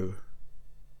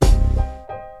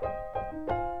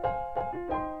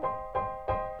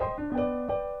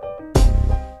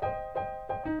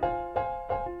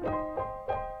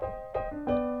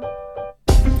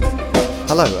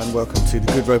and welcome to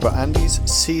The Good Robot Andy's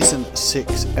Season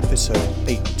 6, Episode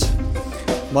 8.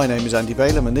 My name is Andy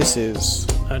Balaam and this is...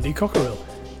 Andy Cockerill.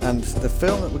 And the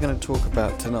film that we're going to talk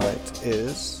about tonight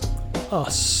is...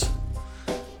 Us.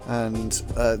 And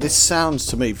this sounds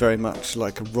to me very much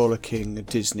like a rollicking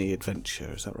Disney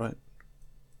adventure, is that right?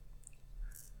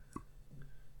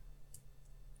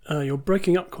 You're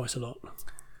breaking up quite a lot.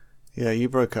 Yeah, you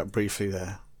broke up briefly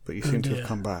there, but you seem to have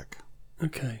come back.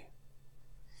 Okay.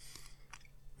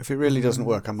 If it really doesn't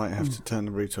work, I might have to turn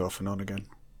the router off and on again.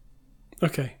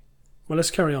 Okay. Well,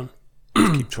 let's carry on.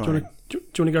 Keep trying. Do you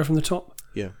want to go from the top?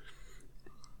 Yeah.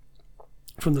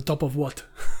 From the top of what?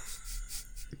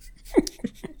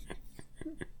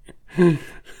 It's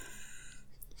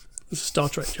a Star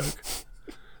Trek joke.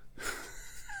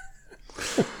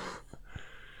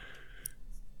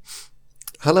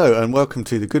 Hello and welcome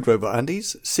to The Good Robot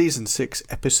Andy's Season 6,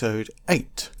 Episode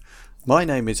 8. My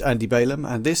name is Andy Balaam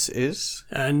and this is...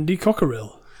 Andy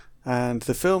Cockerill. And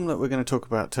the film that we're going to talk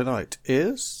about tonight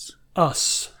is...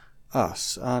 Us.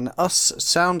 Us. And Us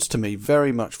sounds to me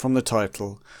very much from the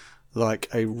title like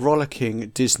a rollicking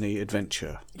Disney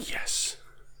adventure. Yes.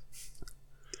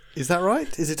 Is that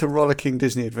right? Is it a rollicking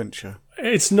Disney adventure?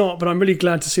 It's not, but I'm really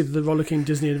glad to see that the rollicking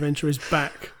Disney adventure is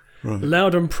back. Right.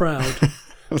 Loud and proud.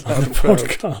 On the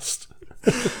podcast.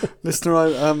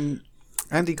 Listener,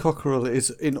 Andy Cockerill is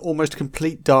in almost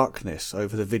complete darkness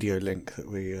over the video link that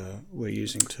we're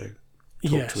using to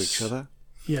talk to each other.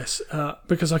 Yes,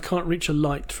 because I can't reach a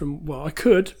light from... Well, I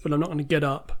could, but I'm not going to get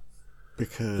up.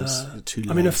 Because you're too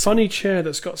lazy. I'm in a funny chair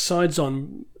that's got sides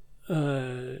on.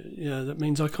 That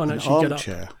means I can't actually get up.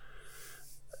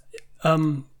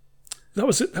 Armchair. That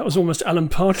was almost Alan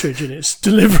Partridge in its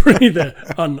delivery there.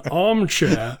 An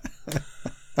armchair.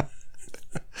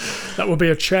 That would be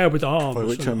a chair with arms. By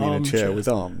which I mean a chair with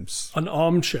arms. An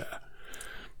armchair.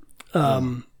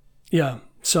 Yeah,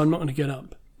 so I'm not going to get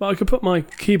up. But I could put my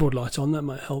keyboard light on, that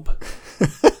might help.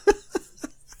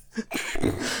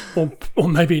 or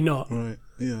maybe not. Right,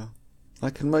 yeah. I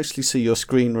can mostly see your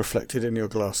screen reflected in your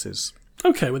glasses.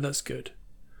 Okay, well that's good.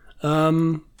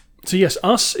 So yes,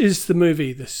 Us is the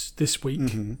movie this week.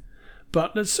 Mm-hmm.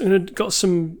 But let's got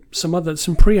some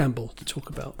preamble to talk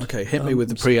about. Okay, hit me with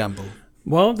the preamble.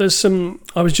 Well, there's some...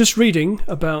 I was just reading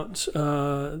about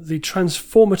the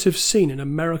transformative scene in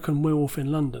American Werewolf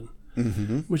in London,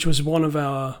 which was one of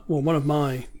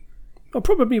my...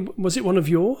 probably, was it one of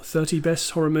your 30 best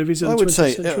horror movies of the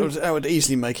 20th century? I would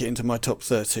easily make it into my top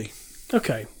 30.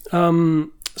 Okay.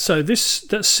 So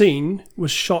that scene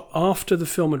was shot after the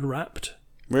film had wrapped.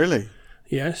 Really?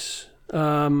 Yes.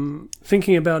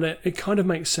 Thinking about it, it kind of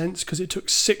makes sense because it took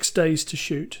 6 days to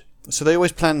shoot. So they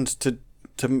always planned to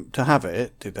have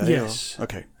it, did they? Yes. Or?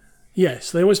 Okay.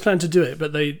 Yes, they always planned to do it,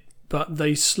 but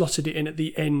they slotted it in at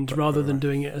the end rather than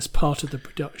doing it as part of the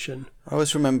production. I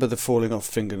always remember the falling off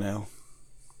fingernail.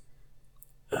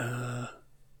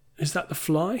 Is that The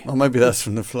Fly? Oh, maybe that's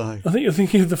from The Fly. I think you're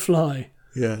thinking of The Fly.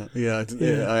 Yeah,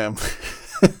 I am.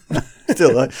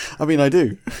 Still, I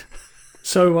do.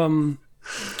 So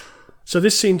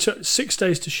this scene took 6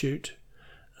 days to shoot.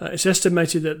 It's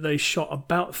estimated that they shot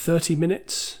about 30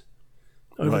 minutes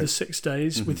over the 6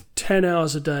 days, with 10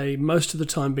 hours a day, most of the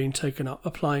time being taken up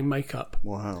applying makeup.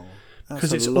 Wow.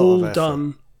 Because it's all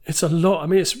done. It's a lot. I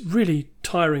mean, it's really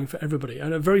tiring for everybody.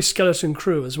 And a very skeleton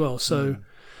crew as well. So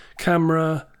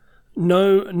camera,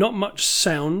 not much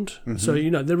sound. So,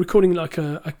 they're recording like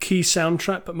a key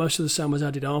soundtrack, but most of the sound was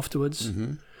added afterwards.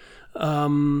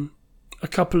 A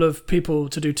couple of people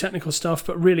to do technical stuff,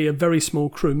 but really a very small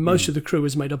crew. Most of the crew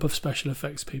is made up of special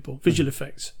effects people, visual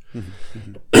effects.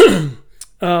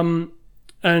 And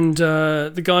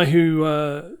the guy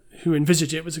who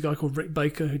envisaged it was a guy called Rick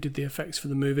Baker, who did the effects for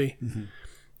the movie.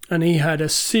 And he had a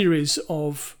series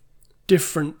of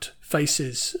different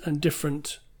faces and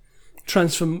different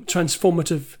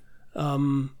transformative...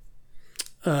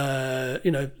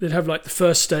 they'd have like the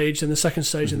first stage and the second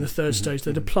stage and the third stage.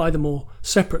 They'd apply them all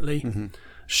separately,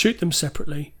 shoot them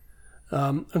separately.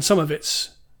 And some of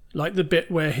it's like the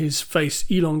bit where his face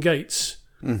elongates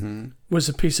was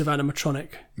a piece of animatronic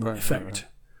effect.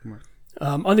 Right.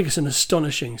 I think it's an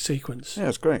astonishing sequence. Yeah,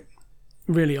 it's great.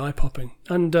 Really eye-popping.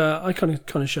 And I kind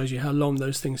of shows you how long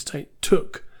those things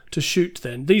took to shoot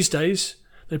then. These days,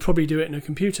 they'd probably do it in a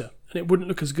computer and it wouldn't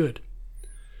look as good.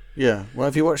 Yeah. Well,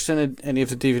 have you watched any of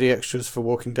the DVD extras for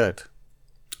Walking Dead?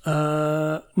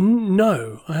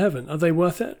 No, I haven't. Are they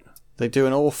worth it? They do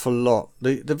an awful lot.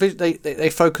 They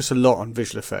focus a lot on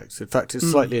visual effects. In fact, it's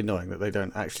slightly annoying that they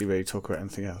don't actually really talk about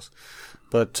anything else.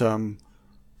 But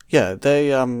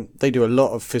they do a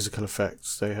lot of physical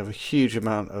effects. They have a huge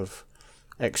amount of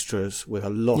extras with a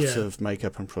lot of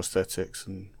makeup and prosthetics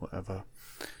and whatever.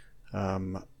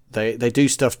 They do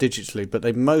stuff digitally, but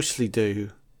they mostly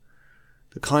do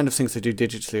the kind of things they do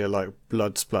digitally are like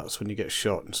blood splats when you get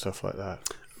shot and stuff like that.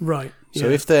 Right. So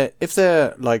if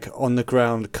they're like on the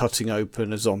ground cutting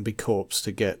open a zombie corpse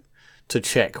to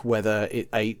check whether it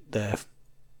ate their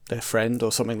friend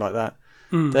or something like that,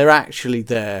 they're actually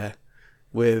there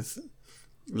with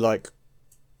like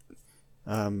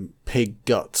pig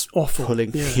guts awful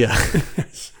pulling. Yeah.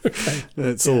 Okay.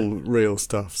 It's all real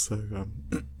stuff. So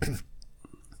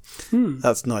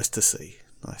that's nice to see.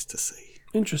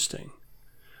 Interesting.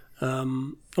 I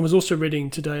was also reading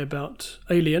today about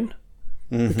Alien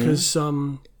because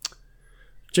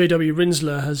J.W.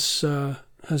 Rinsler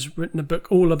has written a book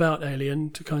all about Alien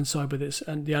to coincide with its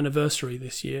and the anniversary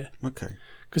this year. Okay.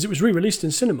 Because it was re-released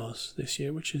in cinemas this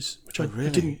year, which I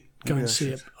didn't go and see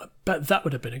it. I bet that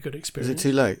would have been a good experience. Is it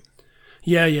too late?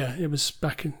 Yeah. It was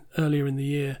back earlier in the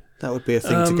year. That would be a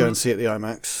thing to go and see at the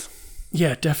IMAX.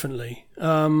 Yeah, definitely.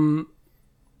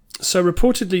 So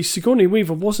reportedly, Sigourney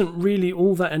Weaver wasn't really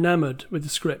all that enamoured with the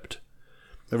script.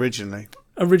 Originally,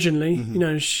 you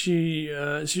know, she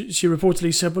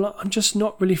reportedly said, "Well, I'm just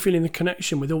not really feeling the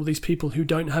connection with all these people who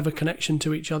don't have a connection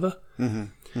to each other,"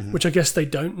 which I guess they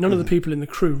don't. None of the people in the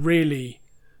crew really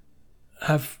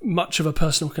have much of a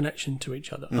personal connection to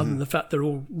each other, other than the fact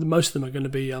most of them are going to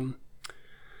be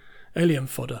alien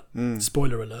fodder.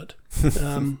 Spoiler alert.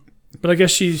 But I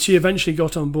guess she eventually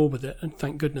got on board with it, and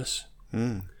thank goodness.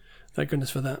 Thank goodness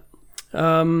for that.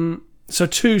 So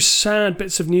 2 sad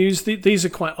bits of news. These are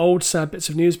quite old sad bits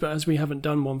of news, but as we haven't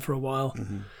done one for a while,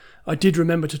 I did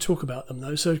remember to talk about them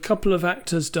though. So a couple of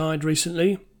actors died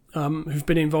recently who've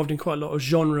been involved in quite a lot of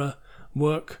genre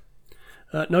work.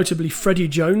 Notably Freddie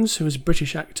Jones, who was a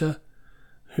British actor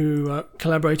who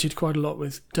collaborated quite a lot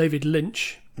with David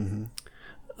Lynch.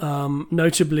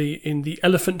 Notably in The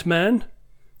Elephant Man,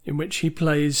 in which he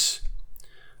plays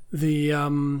the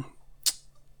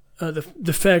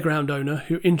fairground owner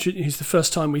who's the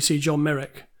first time we see John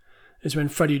Merrick is when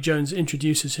Freddie Jones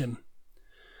introduces him.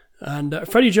 And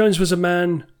Freddie Jones was a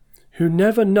man who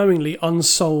never knowingly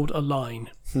unsold a line.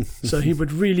 So he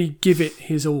would really give it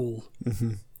his all.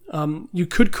 You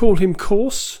could call him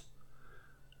coarse,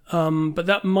 but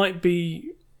that might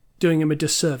be doing him a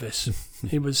disservice.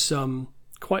 He was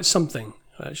quite something,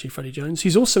 actually, Freddie Jones.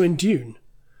 He's also in Dune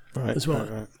as well.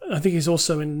 Right. I think he's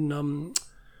also in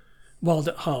Wild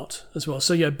at Heart as well.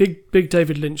 So yeah, big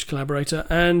David Lynch collaborator,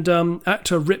 and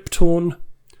actor Rip Torn,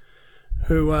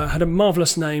 who had a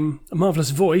marvellous name, a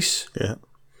marvellous voice. Yeah.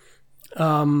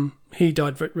 He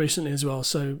died recently as well.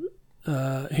 So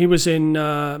he was in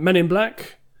Men in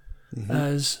Black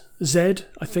as Zed,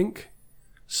 I think.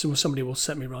 So somebody will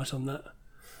set me right on that.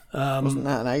 Wasn't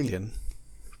that an alien?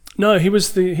 No,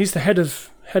 he's the head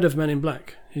of Men in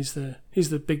Black. He's the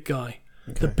big guy,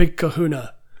 the big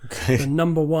kahuna. Okay. The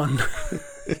number one,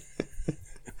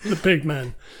 the big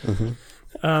man.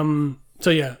 So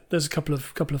yeah, there's a couple of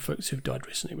folks who've died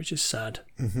recently, which is sad.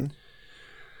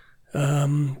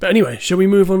 But anyway, shall we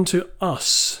move on to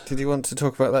us? Did you want to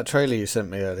talk about that trailer you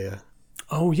sent me earlier?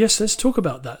 Oh yes, let's talk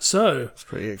about that. So, it's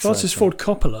pretty exciting. Francis Ford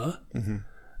Coppola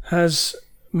has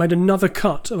made another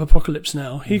cut of Apocalypse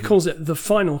Now. He calls it the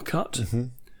final cut.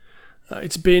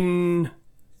 It's been.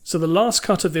 So the last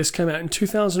cut of this came out in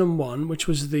 2001, which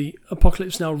was the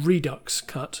Apocalypse Now Redux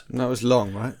cut. And that was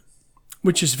long, right?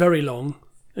 Which is very long.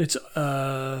 It's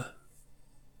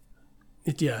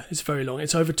it's very long.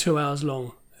 It's over 2 hours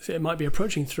long. It might be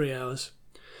approaching 3 hours.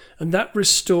 And that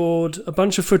restored a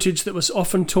bunch of footage that was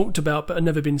often talked about but had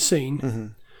never been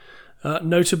seen.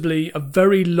 Notably, a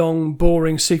very long,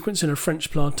 boring sequence in a French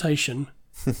plantation,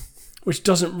 which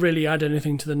doesn't really add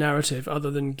anything to the narrative other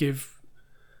than give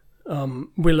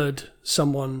Willard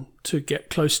someone to get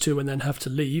close to and then have to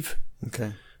leave.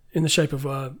 Okay. In the shape of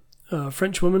a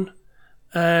French woman.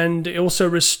 And it also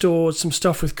restored some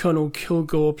stuff with Colonel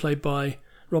Kilgore, played by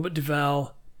Robert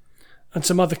Duvall, and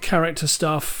some other character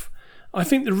stuff. I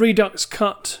think the Redux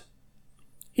cut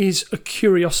is a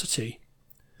curiosity.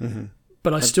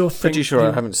 But I'm still think... pretty sure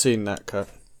I haven't seen that cut.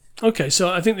 Okay, so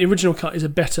I think the original cut is a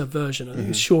better version. I think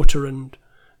it's shorter and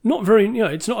not very...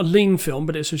 it's not a lean film,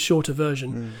 but it's a shorter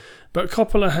version. But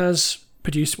Coppola has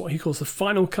produced what he calls the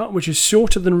final cut, which is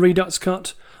shorter than Redux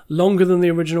cut, longer than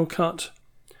the original cut.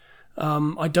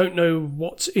 I don't know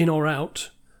what's in or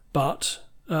out, but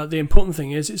the important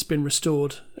thing is it's been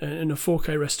restored in a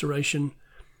 4K restoration.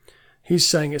 He's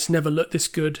saying it's never looked this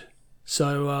good.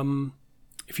 So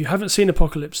if you haven't seen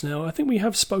Apocalypse Now, I think we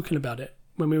have spoken about it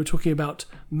when we were talking about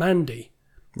Mandy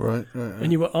Right.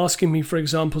 And you were asking me for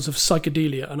examples of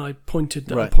psychedelia, and I pointed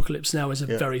that Right. Apocalypse Now is a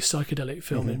very psychedelic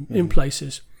film in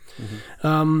places.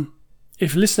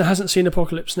 If a listener hasn't seen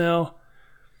Apocalypse Now,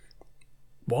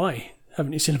 why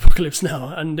haven't you seen Apocalypse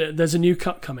Now? And there's a new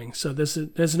cut coming, so there's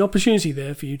an opportunity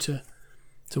there for you to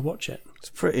watch it. It's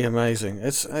pretty amazing.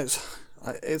 It's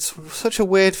such a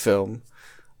weird film.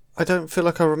 I don't feel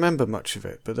like I remember much of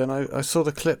it, but then I saw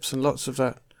the clips and lots of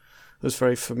that was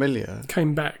very familiar.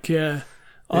 Came back, yeah.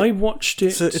 I watched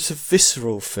it. It's a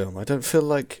visceral film. I don't feel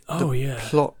like the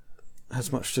plot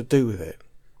has much to do with it.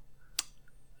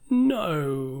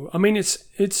 No, I mean it's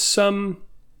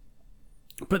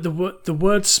but the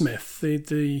wordsmith,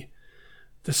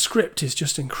 the script is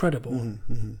just incredible.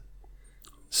 Mm-hmm.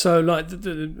 So like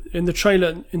in the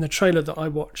trailer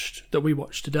that we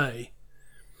watched today,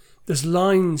 there's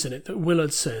lines in it that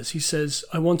Willard says. He says,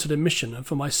 "I wanted a mission, and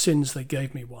for my sins they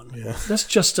gave me one." Yeah. That's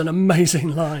just an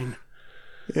amazing line.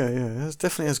 Yeah, it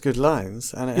definitely has good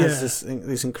lines, and it has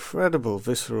these incredible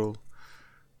visceral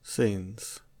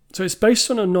scenes. So it's based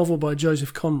on a novel by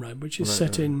Joseph Conrad, which is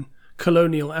set in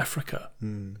colonial Africa,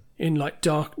 in like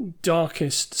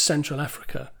darkest Central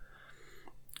Africa.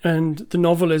 And the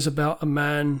novel is about a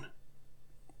man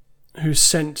who's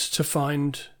sent to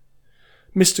find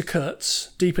Mr.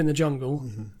 Kurtz deep in the jungle,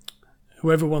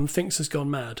 who everyone thinks has gone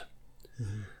mad.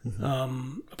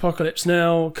 Apocalypse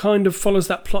Now kind of follows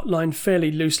that plot line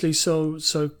fairly loosely. So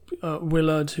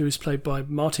Willard, who is played by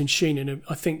Martin Sheen in,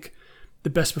 I think, the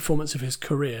best performance of his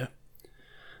career,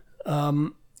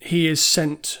 he is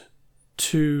sent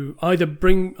to either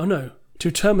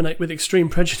to terminate with extreme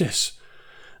prejudice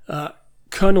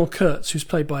Colonel Kurtz, who's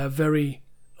played by a very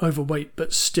overweight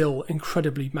but still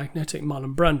incredibly magnetic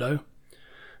Marlon Brando,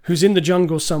 who's in the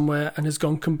jungle somewhere and has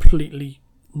gone completely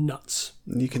nuts.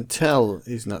 You can tell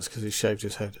he's nuts because he's shaved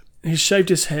his head. He's shaved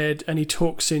his head and he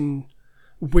talks in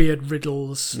weird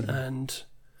riddles and,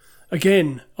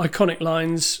 again, iconic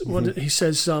lines. What he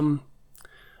says,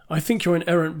 "I think you're an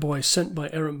errant boy sent by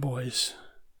errant boys.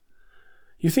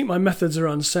 You think my methods are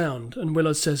unsound?" And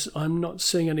Willard says, "I'm not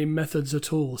seeing any methods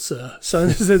at all, sir." So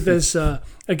there's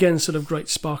again, sort of great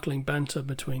sparkling banter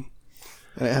between.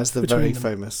 And it has the very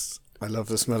famous, "I love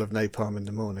the smell of napalm in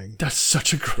the morning." That's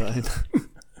such a great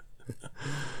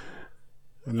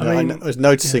line. I was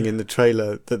noticing in the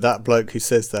trailer that bloke who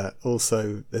says that,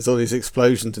 also, there's all these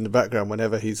explosions in the background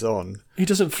whenever he's on. He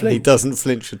doesn't flinch. He doesn't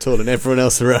flinch at all, and everyone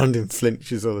else around him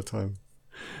flinches all the time.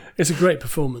 It's a great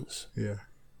performance. Yeah.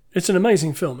 It's an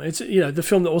amazing film. It's the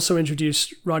film that also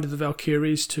introduced Ride of the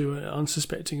Valkyries to an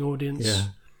unsuspecting audience.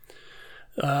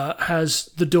 Yeah. Has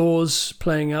The Doors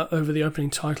playing out over the opening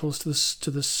titles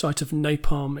to the sight of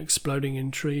napalm exploding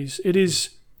in trees. It is,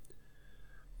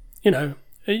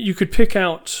 you could pick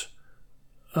out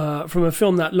from a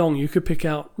film that long. You could pick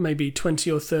out maybe 20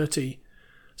 or 30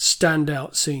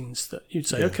 standout scenes that you'd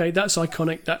say, okay, that's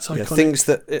iconic. That's iconic. Yeah, things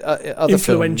that other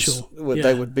influential.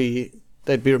 Films,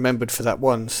 they'd be remembered for that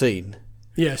one scene.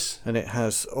 Yes. And it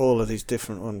has all of these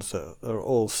different ones that are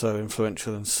all so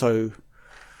influential and so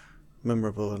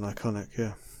memorable and iconic.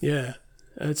 Yeah. Yeah.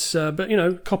 It's but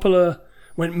Coppola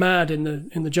went mad in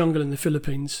the jungle in the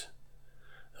Philippines.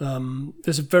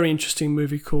 There's a very interesting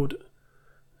movie called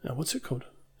what's it called?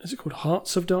 Is it called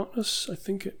Hearts of Darkness? I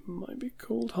think it might be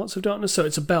called Hearts of Darkness. So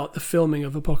it's about the filming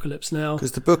of Apocalypse Now.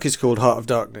 Because the book is called Heart of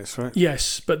Darkness, right?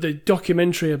 Yes, but the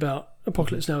documentary about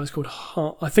Apocalypse Now is called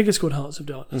I think it's called Hearts of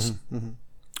Darkness.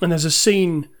 And there's a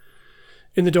scene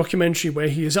in the documentary where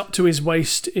he is up to his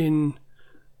waist in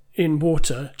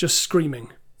water, just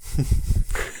screaming.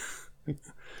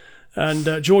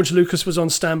 And George Lucas was on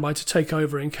standby to take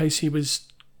over in case he was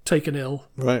taken ill,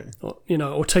 right?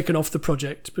 Or taken off the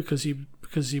project because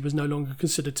he was no longer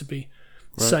considered to be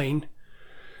sane.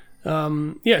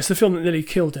 It's the film that nearly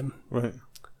killed him. Right.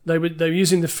 They were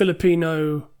using the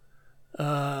Filipino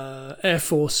Air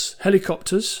Force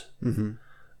helicopters,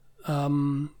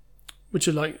 which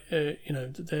are like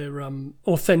they're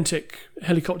authentic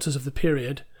helicopters of the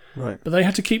period. Right. But they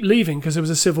had to keep leaving because there was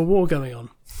a civil war going on.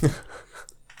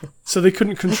 So they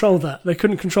couldn't control that. They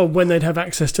couldn't control when they'd have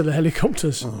access to the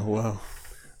helicopters. Oh,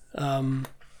 wow.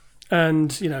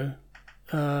 And,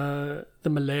 the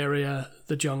malaria,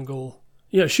 the jungle.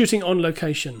 Shooting on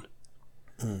location.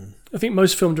 I think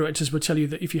most film directors would tell you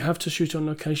that if you have to shoot on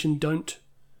location, don't.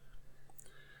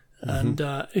 And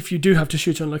if you do have to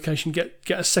shoot on location, get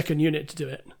a second unit to do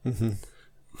it.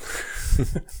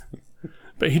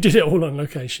 But he did it all on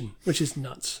location, which is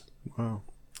nuts. Wow.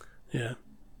 Yeah.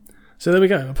 So there we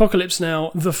go. Apocalypse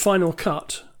Now, the final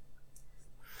cut.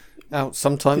 Out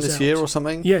sometime this year or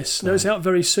something? Yes. No, it's out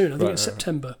very soon. I think it's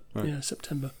September. Right. Yeah,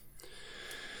 September.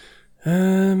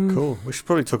 Cool. We should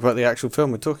probably talk about the actual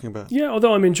film we're talking about. Yeah,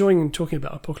 although I'm enjoying talking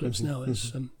about Apocalypse now.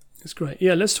 It's great.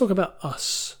 Yeah, let's talk about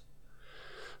Us.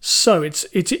 So it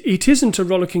isn't a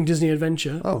rollicking Disney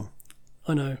adventure. Oh.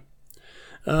 I know.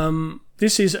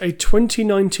 This is a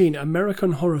 2019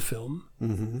 American horror film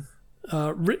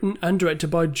written and directed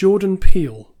by Jordan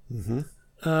Peele.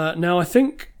 Now, I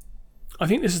think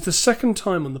this is the second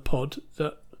time on the pod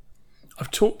that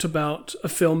I've talked about a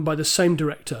film by the same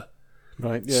director.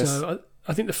 Right, yes. So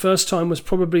I think the first time was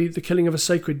probably The Killing of a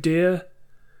Sacred Deer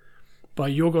by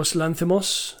Yorgos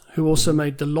Lanthimos, who also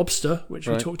made The Lobster, which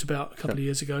we talked about a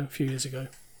few years ago.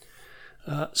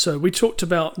 So we talked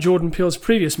about Jordan Peele's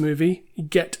previous movie,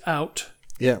 Get Out.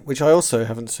 Yeah, which I also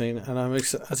haven't seen, and I'm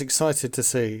as excited to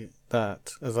see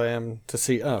that as I am to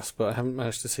see Us, but I haven't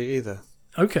managed to see either.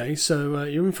 Okay, so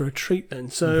you're in for a treat then.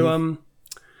 So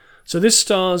so this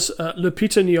stars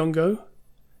Lupita Nyong'o,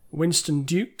 Winston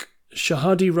Duke,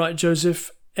 Shahadi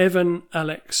Wright-Joseph, Evan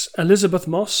Alex, Elizabeth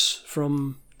Moss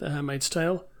from The Handmaid's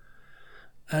Tale,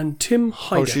 and Tim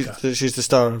Heidecker. Oh, she's the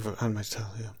star of Handmaid's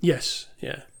Tale, yeah. Yes,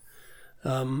 yeah.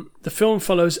 The film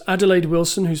follows Adelaide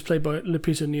Wilson, who's played by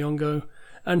Lupita Nyong'o,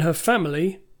 and her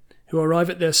family, who arrive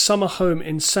at their summer home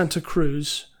in Santa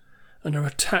Cruz and are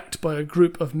attacked by a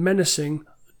group of menacing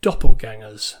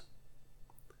doppelgangers.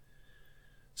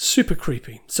 Super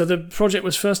creepy. So the project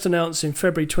was first announced in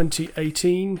February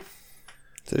 2018.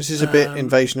 So this is a bit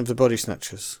Invasion of the Body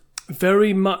Snatchers.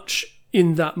 Very much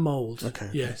in that mould. Okay.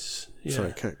 Yes. Yeah.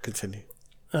 Sorry, continue.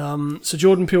 So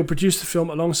Jordan Peele produced the film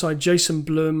alongside Jason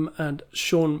Blum and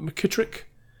Sean McKittrick,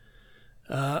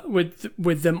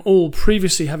 with them all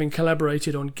previously having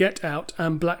collaborated on Get Out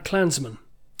and Black Klansman.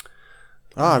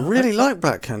 I really like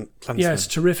Black Klansman. Yeah, it's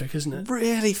terrific, isn't it?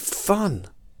 Really fun.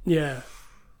 Yeah.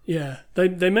 Yeah.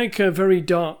 They make a very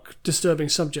dark, disturbing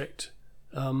subject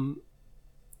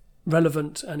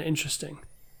relevant and interesting.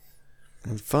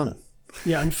 And fun.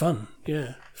 Yeah, and fun.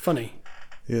 Yeah. Funny.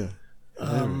 Yeah.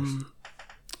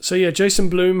 So yeah, Jason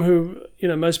Blum, who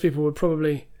most people would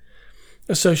probably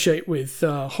associate with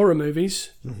horror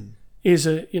movies, is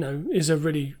a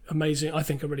really amazing. I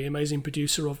think a really amazing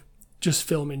producer of just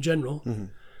film in general,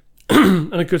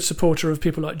 and a good supporter of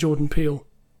people like Jordan Peele.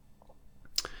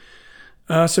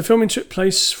 So filming took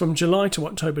place from July to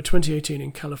October 2018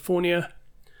 in California,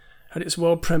 had its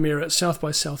world premiere at South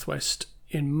by Southwest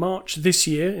in March this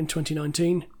year in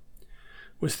 2019.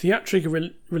 Was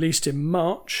theatrically released in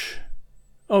March.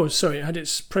 Oh, sorry, it had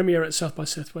its premiere at South by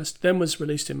Southwest, then was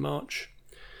released in March.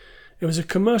 It was a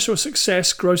commercial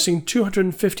success, grossing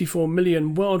 $254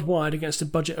 million worldwide against a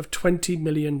budget of $20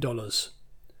 million.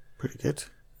 Pretty good.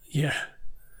 Yeah.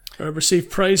 Received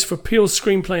praise for Peele's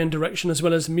screenplay and direction, as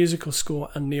well as musical score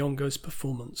and Nyong'o's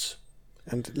performance.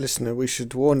 And listener, we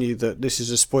should warn you that this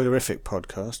is a spoilerific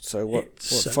podcast, so what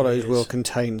follows will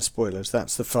contain spoilers.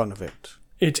 That's the fun of it.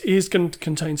 It is going to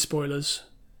contain spoilers.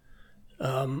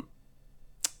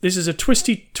 This is a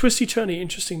twisty-turny,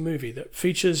 interesting movie that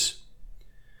features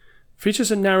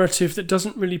a narrative that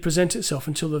doesn't really present itself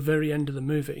until the very end of the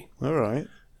movie. All right.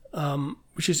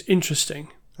 Which is interesting.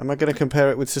 Am I going to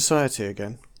compare it with Society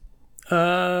again?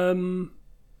 No,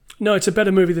 it's a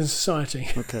better movie than Society.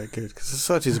 Okay, good. Because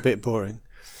Society is a bit boring.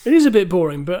 It is a bit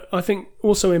boring, but I think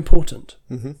also important.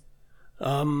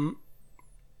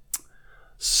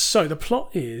 So the plot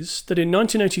is that in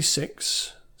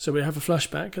 1986, so we have a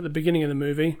flashback at the beginning of the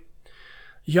movie,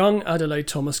 young Adelaide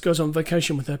Thomas goes on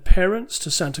vacation with her parents to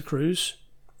Santa Cruz.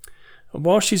 And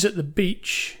while she's at the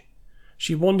beach,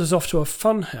 she wanders off to a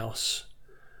fun house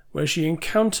where she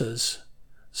encounters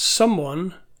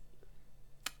someone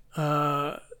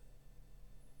that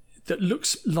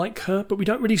looks like her, but we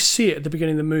don't really see it at the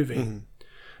beginning of the movie.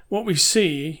 What we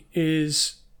see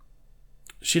is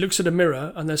she looks at a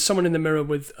mirror, and there's someone in the mirror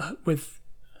with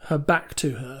her back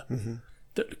to her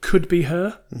that could be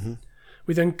her.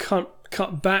 We then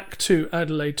cut back to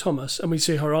Adelaide Thomas, and we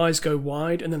see her eyes go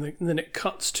wide, and then it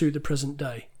cuts to the present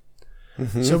day.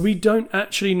 So we don't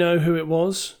actually know who it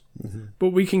was, but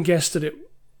we can guess that it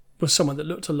was someone that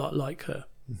looked a lot like her.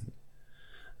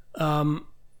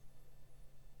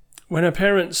 When her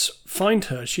parents find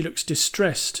her, she looks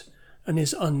distressed and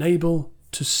is unable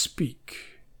to speak,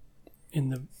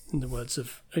 in the words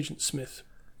of Agent Smith.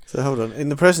 So hold on, in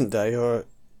the present day, or?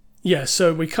 Yeah,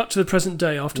 so we cut to the present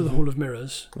day after the Hall of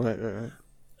Mirrors. Right.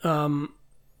 No,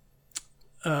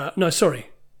 sorry.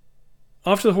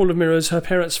 After the Hall of Mirrors, her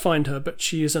parents find her, but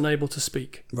she is unable to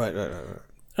speak. Right.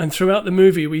 And throughout the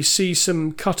movie, we see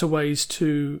some cutaways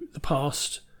to the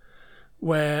past,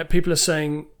 where people are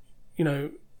saying,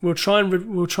 we'll try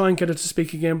and get her to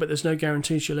speak again, but there's no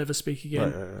guarantee she'll ever speak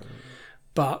again. Right.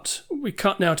 But we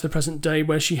cut now to the present day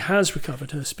where she has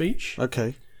recovered her speech.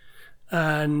 Okay.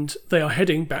 And they are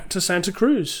heading back to Santa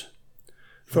Cruz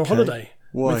for a holiday.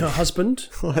 Why? With her husband.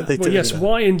 Why are they doing yes, that?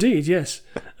 why indeed, yes.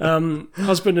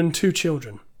 Husband and 2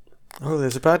 children. Oh,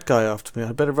 there's a bad guy after me.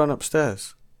 I better run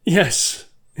upstairs. Yes,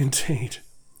 indeed.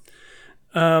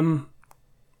 And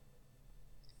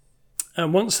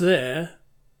once there,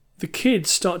 the kids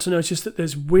start to notice that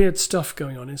there's weird stuff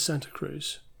going on in Santa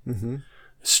Cruz. Mm-hmm.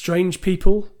 Strange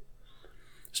people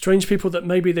that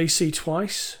maybe they see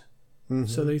twice. Mm-hmm.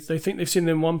 So they think they've seen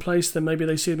them in one place, then maybe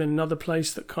they see them in another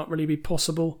place that can't really be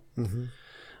possible. Mm-hmm.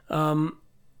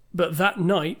 But that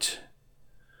night,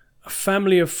 a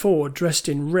family of 4 dressed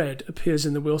in red appears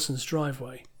in the Wilsons'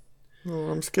 driveway. Oh,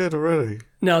 I'm scared already.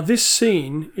 Now, this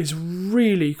scene is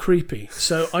really creepy.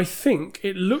 So I think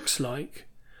it looks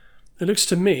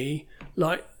to me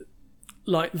like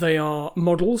they are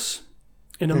models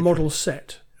in a model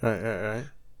set. Right.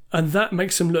 And that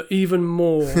makes them look even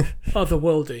more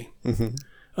otherworldly. Mm-hmm.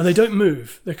 And they don't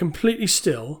move. They're completely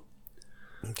still.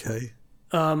 Okay.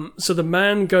 So the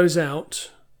man goes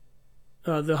out,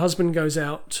 the husband goes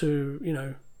out to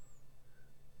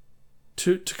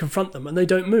confront them, and they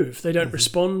don't move. They don't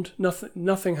respond.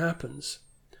 Nothing happens.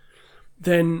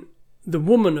 Then the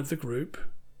woman of the group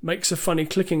makes a funny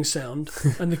clicking sound,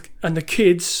 and the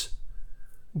kids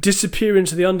disappear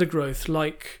into the undergrowth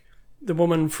like the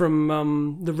woman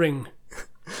from The Ring.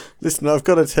 Listen, I've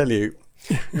got to tell you,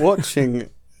 watching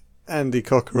Andy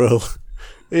Cockerell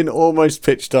in almost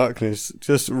pitch darkness,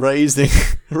 just raising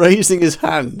his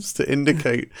hands to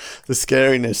indicate the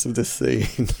scariness of the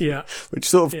scene. Yeah, which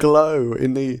sort of glow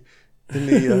in the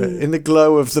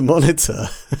glow of the monitor.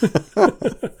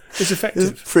 It's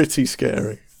effective. It's pretty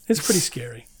scary. It's pretty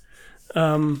scary.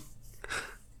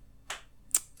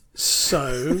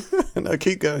 So no,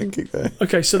 keep going.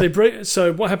 Okay, so they break.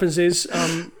 So what happens is,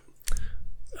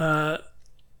 the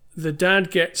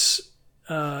dad gets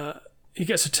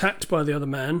attacked by the other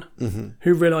man,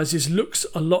 who realizes looks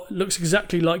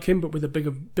exactly like him, but with a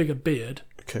bigger beard.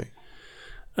 Okay,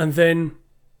 and then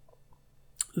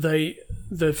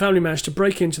the family manage to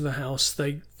break into the house.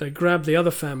 They grab the other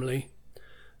family,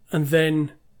 and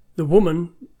then the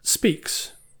woman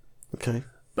speaks. Okay,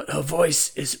 but her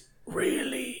voice is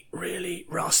really, really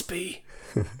raspy.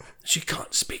 She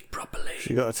can't speak properly.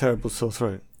 She got a terrible sore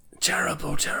throat.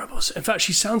 Terrible. In fact,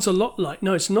 she sounds a lot like...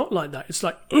 No, it's not like that. It's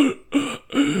like...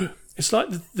 It's like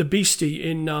the beastie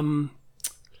in...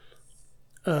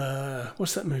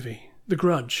 what's that movie? The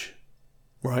Grudge.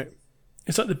 Right.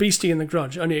 It's like the beastie in The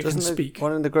Grudge, only it can speak.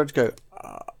 One in The Grudge go...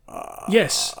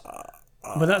 Yes.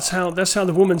 But that's how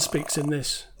the woman speaks in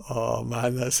this. Oh,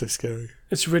 man, that's so scary.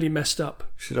 It's really messed up.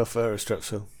 Should offer her a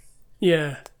Strepsil.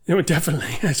 Yeah.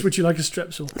 Definitely. Yes. Would you like a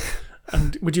Strepsil?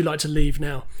 And would you like to leave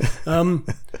now?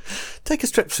 Take a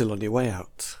Strepsil on your way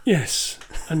out. Yes,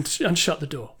 and shut the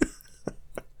door.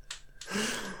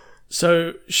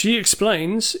 So she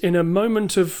explains in a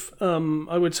moment of,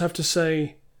 I would have to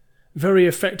say, very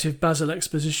effective Basil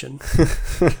exposition.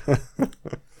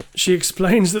 She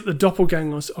explains that the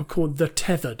doppelgangers are called the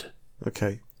Tethered.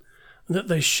 Okay. That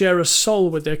they share a soul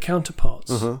with their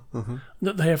counterparts.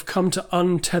 That they have come to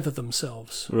untether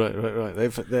themselves. Right.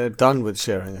 They're done with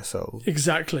sharing a soul.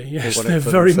 Exactly. Yes, they're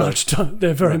very much done.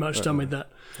 They're very much done with that.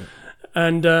 Yeah.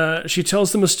 And she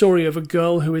tells them a story of a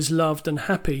girl who is loved and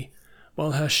happy,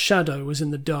 while her shadow was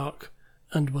in the dark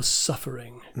and was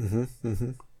suffering.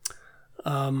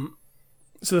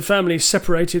 So the family is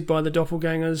separated by the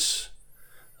doppelgangers.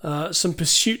 Some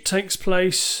pursuit takes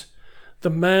place. The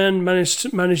man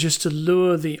manages to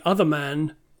lure the other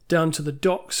man down to the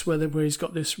docks where he's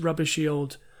got this rubbishy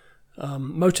old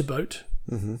motorboat.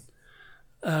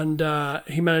 And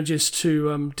he manages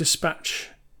to dispatch...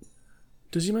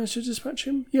 Does he manage to dispatch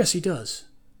him? Yes, he does.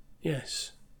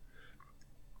 Yes.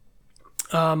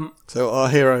 So our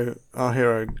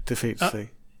hero defeats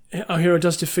Our hero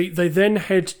does defeat. They then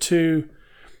head to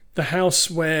the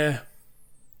house where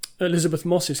Elizabeth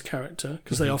Moss's character,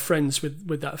 because they are friends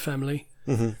with that family,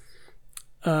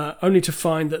 only to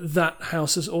find that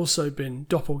house has also been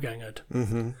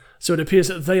doppelgangered. So it appears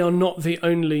that they are not the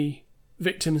only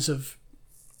victims of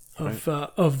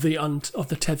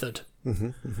the tethered.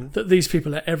 That these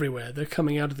people are everywhere. They're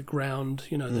coming out of the ground.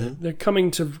 They're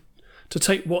coming to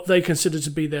take what they consider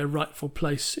to be their rightful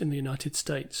place in the United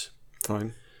States.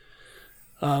 Fine.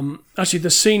 Actually, the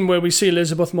scene where we see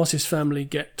Elizabeth Moss's family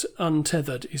get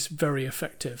untethered is very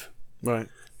effective. Right.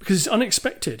 Because it's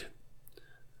unexpected.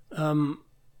 From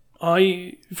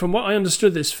what I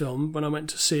understood this film when I went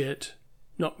to see it,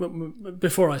 not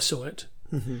before I saw it,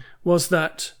 was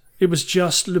that it was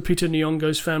just Lupita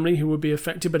Nyong'o's family who would be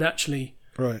affected, but actually,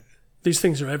 these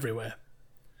things are everywhere.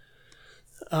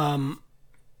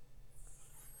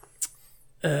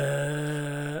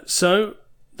 So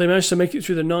they manage to make it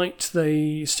through the night.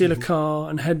 They steal a car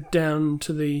and head down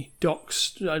to the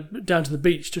docks, down to the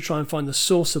beach to try and find the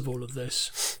source of all of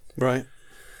this. Right.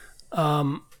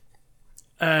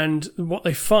 And what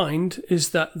they find is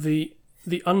that the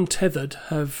untethered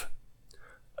have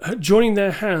joining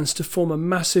their hands to form a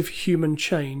massive human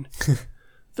chain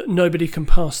that nobody can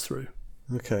pass through.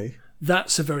 Okay.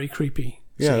 That's a very creepy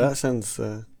Yeah, scene. that sounds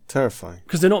terrifying.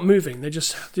 Because they're not moving; they're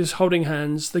just holding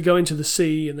hands. They go into the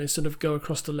sea and they sort of go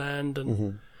across the land,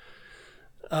 and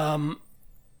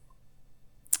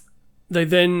they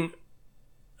then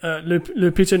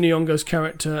Lupita Nyong'o's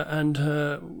character and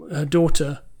her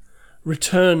daughter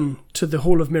return to the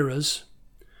Hall of Mirrors,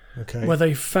 Okay. where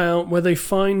they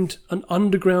find an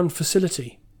underground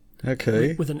facility,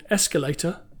 Okay. with an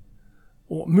escalator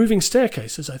or moving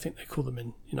staircases, I think they call them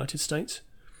in the United States,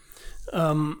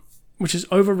 which is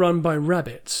overrun by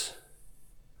rabbits.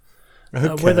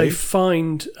 Okay. Where they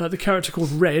find the character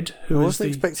called Red, who I is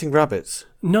wasn't the expecting rabbits.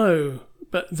 no,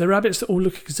 but the rabbits that all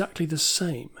look exactly the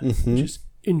same, which is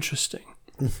interesting.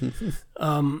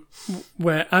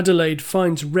 Where Adelaide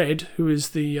finds Red, who is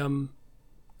the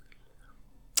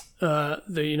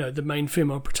main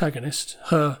female protagonist,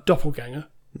 her doppelganger,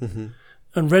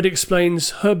 and Red explains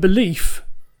her belief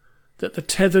that the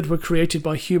tethered were created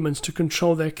by humans to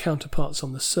control their counterparts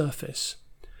on the surface.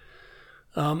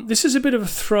 This is a bit of a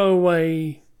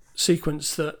throwaway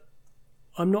sequence that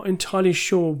I'm not entirely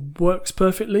sure works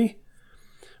perfectly,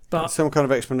 but Some kind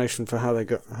of explanation for how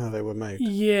they were made.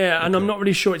 yeah, and I'm not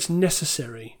really sure it's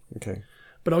necessary. Okay.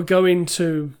 But I'll go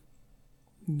into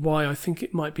why I think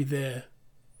it might be there.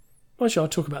 Actually, I'll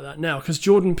talk about that now, because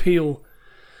Jordan Peele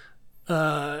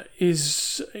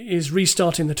is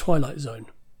restarting the Twilight Zone.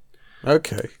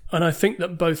 Okay. And I think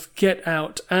that both Get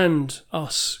Out and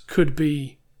Us could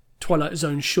be Twilight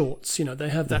Zone shorts. They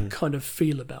have that kind of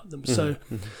feel about them. So,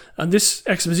 and this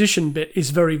exposition bit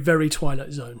is very, very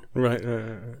Twilight Zone. Right.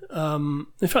 In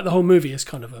fact, the whole movie is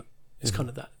kind of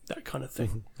that kind of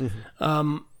thing.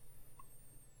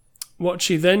 What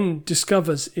she then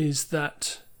discovers is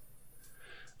that,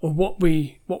 or what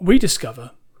we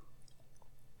discover,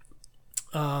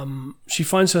 she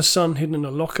finds her son hidden in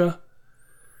a locker.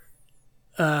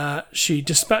 She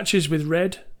dispatches with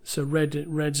Red, so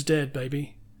Red's dead,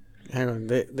 baby. Hang on.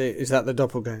 Is that the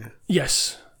doppelganger?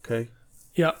 Yes. Okay.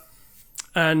 Yeah.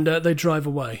 And they drive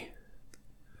away.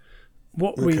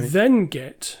 What we then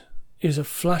get is a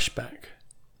flashback.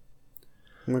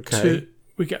 Okay.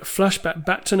 We get a flashback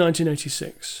back to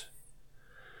 1986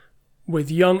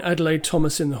 with young Adelaide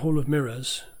Thomas in the Hall of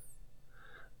Mirrors.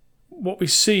 What we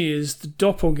see is the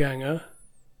doppelganger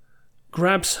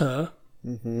grabs her,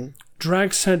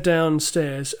 drags her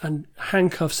downstairs and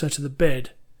handcuffs her to the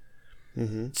bed,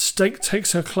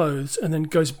 takes her clothes and then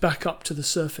goes back up to the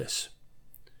surface.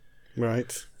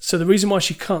 Right. So the reason why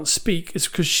she can't speak is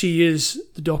because she is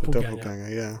the doppelganger. Doppelganger,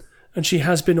 yeah. And she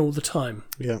has been all the time.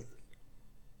 Yeah.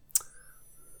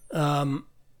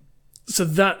 So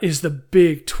that is the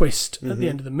big twist at the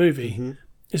end of the movie,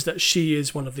 is that she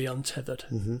is one of the untethered.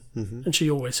 And she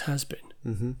always has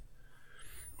been.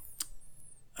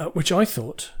 Which I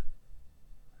thought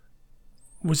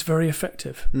was very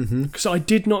effective. Because I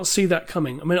did not see that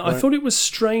coming. I mean, I thought it was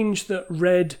strange that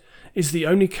Red is the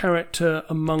only character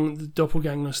among the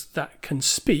doppelgangers that can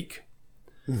speak.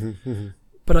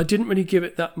 But I didn't really give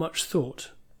it that much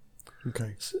thought.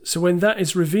 Okay. So when that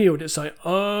is revealed, it's like,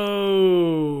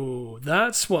 oh,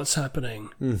 that's what's happening.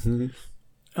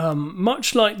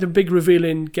 Much like the big reveal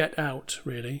in Get Out,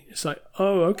 really. It's like,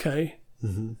 oh, okay.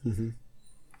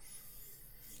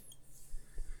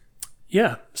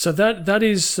 Yeah. So that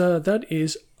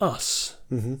is Us.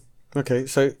 Okay.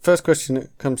 So first question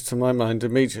that comes to my mind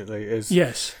immediately is,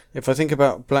 Yes. if I think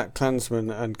about Black Klansman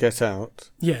and Get Out,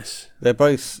 Yes. they're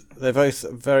both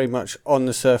very much on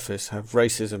the surface have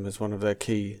racism as one of their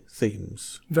key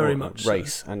themes. Very Or much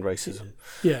race so. and racism.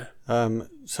 Yeah.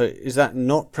 So is that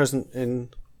not present in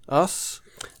Us?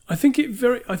 I think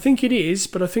it is,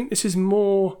 but I think this is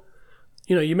more,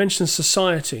 you mentioned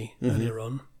society earlier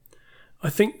on. I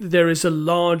think there is a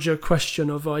larger question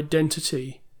of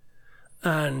identity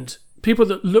and people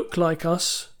that look like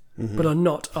us but are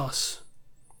not us.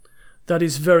 That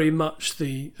is very much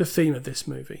the theme of this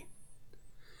movie.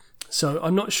 So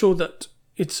I'm not sure that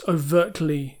it's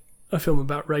overtly a film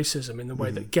about racism in the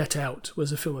way that Get Out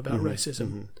was a film about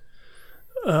racism.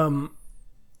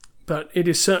 But it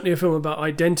is certainly a film about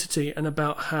identity and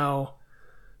about how,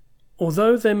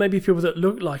 although there may be people that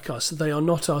look like us, they are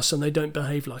not us and they don't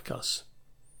behave like us.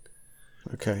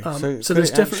 Okay, So could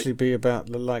there's it definitely actually be about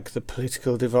the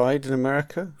political divide in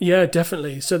America? Yeah,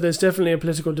 definitely. So there's definitely a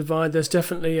political divide. There's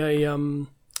definitely a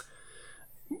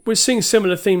we're seeing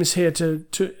similar themes here to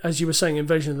as you were saying,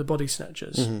 Invasion of the Body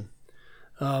Snatchers.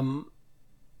 Mm-hmm.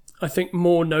 I think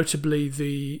more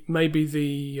notably maybe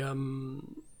the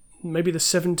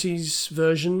 70s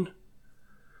version,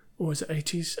 or was it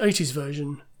 80s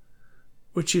version,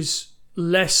 which is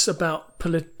less about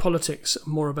politics,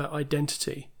 more about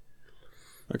identity.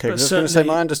 Okay, I was going to say,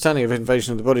 my understanding of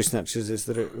Invasion of the Body Snatchers is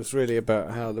that it was really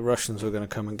about how the Russians were going to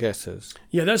come and get us.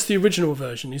 Yeah, that's the original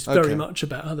version. It's very much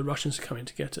about how the Russians are coming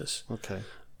to get us. Okay.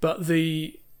 But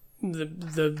the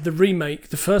remake,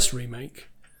 the first remake,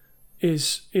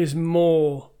 is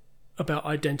more about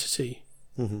identity.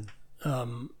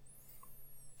 Mm-hmm.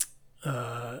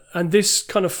 And this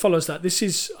kind of follows that. This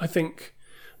is, I think,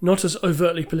 not as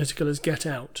overtly political as Get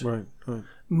Out. Right.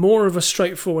 More of a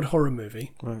straightforward horror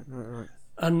movie. Right.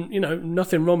 And,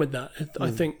 nothing wrong with that.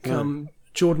 I think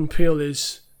Jordan Peele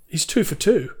he's 2 for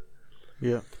 2.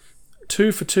 Yeah.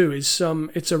 2 for 2 is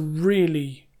it's a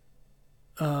really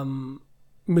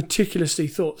meticulously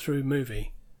thought through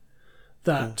movie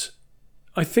that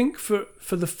I think for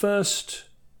the first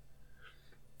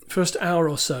hour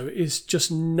or so is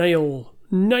just nail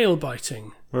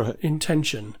biting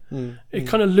intention. It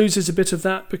kind of loses a bit of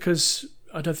that because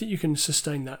I don't think you can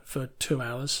sustain that for 2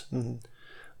 hours. Mm-hmm.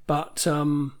 But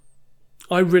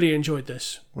I really enjoyed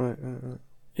this. Right.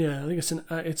 Yeah, I think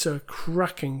it's a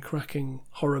cracking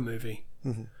horror movie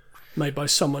made by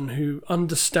someone who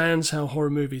understands how horror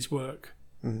movies work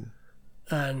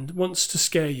and wants to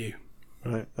scare you.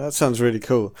 Right, that sounds really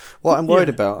cool. What I'm worried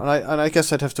about, and I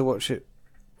guess I'd have to watch it,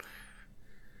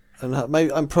 and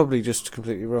maybe I'm probably just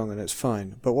completely wrong, and it's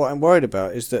fine. But what I'm worried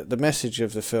about is that the message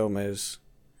of the film is,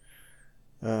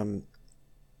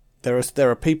 there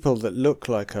are people that look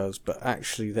like us, but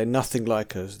actually they're nothing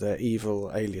like us. They're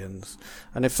evil aliens.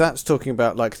 And if that's talking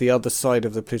about like the other side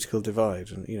of the political divide,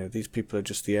 and these people are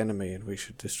just the enemy, and we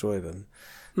should destroy them,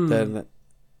 then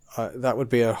that would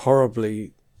be a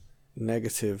horribly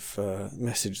negative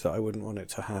message that I wouldn't want it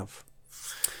to have.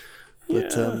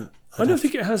 But I don't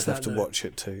think it has that. I'd have to watch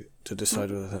it to decide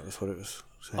whether that was what it was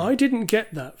saying. I didn't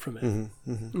get that from it.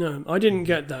 No, I didn't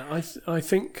get that. I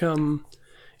think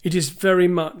it is very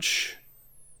much,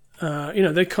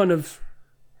 they're kind of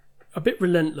a bit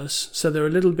relentless, so they're a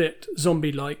little bit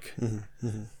zombie-like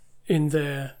in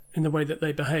the way that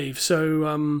they behave.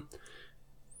 So,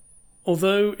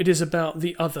 although it is about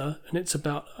the other, and it's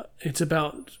about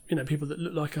people that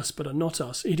look like us but are not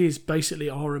us, it is basically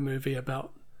a horror movie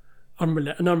about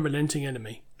an unrelenting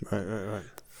enemy. Right.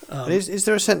 Is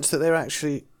there a sense that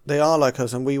they are like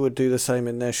us and we would do the same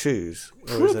in their shoes?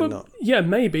 Or is there not? Yeah,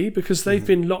 maybe, because they've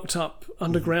been locked up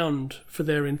underground for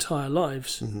their entire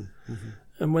lives.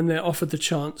 And when they're offered the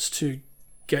chance to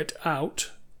get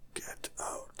out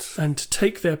and to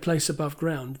take their place above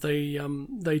ground, they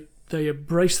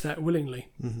embrace that willingly,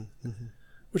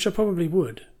 which I probably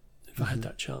would if I had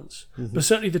that chance. But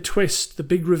certainly the twist, the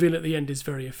big reveal at the end is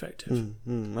very effective.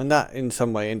 And that in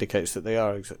some way indicates that they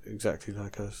are exactly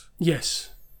like us.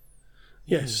 Yes,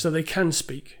 so they can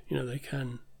speak. They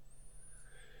can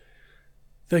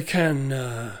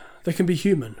be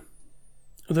human,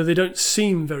 although they don't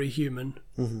seem very human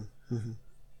when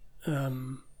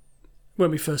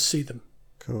we first see them.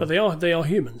 Cool. But they are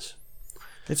humans.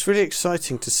 It's really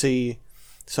exciting to see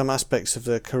some aspects of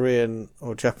the Korean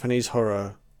or Japanese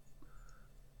horror,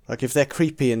 like if they're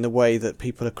creepy in the way that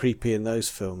people are creepy in those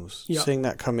films. Seeing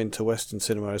that come into Western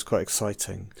cinema is quite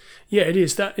exciting. Yeah, it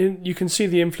is. You can see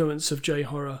the influence of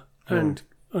J-horror and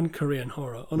Korean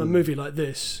horror on a movie like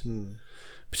this,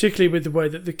 particularly with the way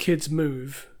that the kids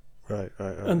move. Right.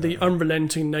 And the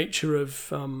unrelenting nature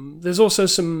of... there's also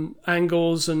some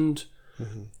angles and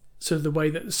sort of the way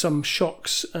that some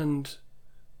shocks and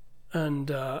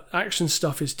action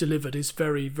stuff is delivered is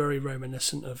very, very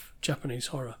reminiscent of Japanese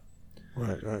horror.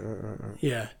 Right.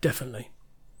 Yeah, definitely.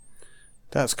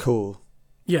 That's cool.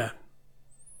 Yeah.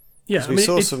 We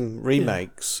saw some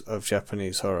remakes of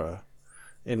Japanese horror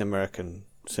in American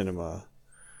cinema.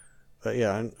 But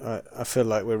I feel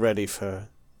like we're ready for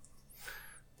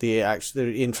the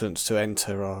influence to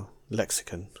enter our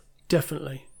lexicon.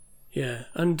 Definitely. Yeah.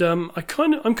 And I'm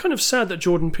kind of sad that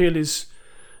Jordan Peele is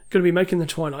going to be making The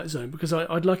Twilight Zone, because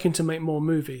I'd like him to make more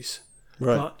movies.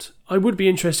 Right. But I would be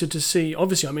interested to see,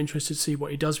 obviously I'm interested to see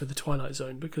what he does with The Twilight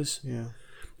Zone, because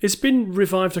it's been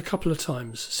revived a couple of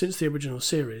times since the original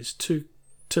series to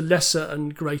lesser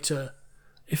and greater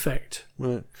effect.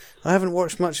 Right. I haven't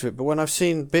watched much of it, but when I've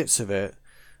seen bits of it,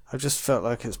 I've just felt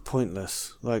like it's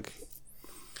pointless. Like,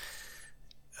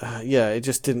 it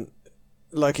just didn't...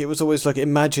 like it was always like,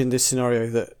 imagine this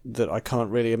scenario that I can't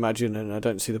really imagine, and I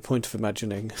don't see the point of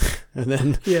imagining, and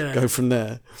then go from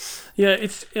there. Yeah,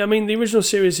 I mean, the original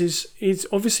series is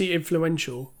obviously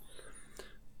influential,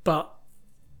 but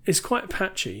it's quite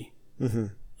patchy. Mm-hmm.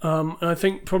 And I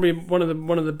think probably one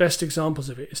of the best examples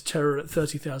of it is Terror at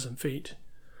 30,000 Feet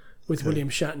with William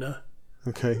Shatner.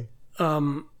 Okay.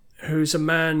 Who's a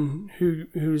man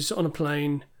who's on a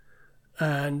plane,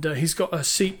 and he's got a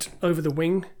seat over the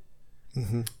wing,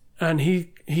 mm-hmm. and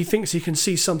he thinks he can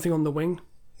see something on the wing,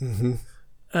 mm-hmm.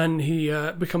 and he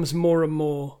becomes more and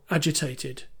more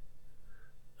agitated,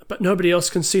 but nobody else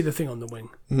can see the thing on the wing.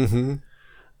 Mm-hmm.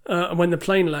 And when the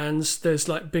plane lands, there's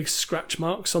like big scratch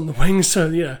marks on the wing, so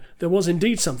there was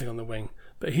indeed something on the wing,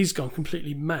 but he's gone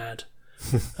completely mad.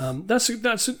 That's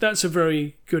a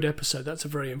very good episode. That's a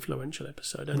very influential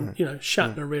episode, and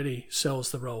Shatner really sells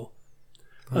the role,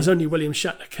 as only William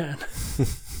Shatner can.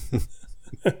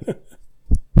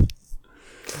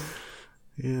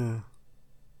 Yeah.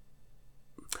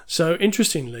 So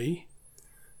interestingly,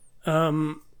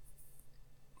 Peele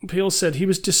said he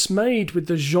was dismayed with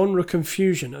the genre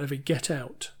confusion over Get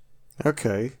Out.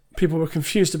 Okay. People were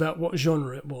confused about what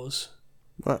genre it was.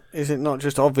 But is it not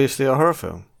just obviously a horror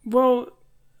film? Well,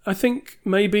 I think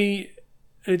maybe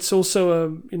it's also a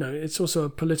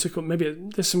political. Maybe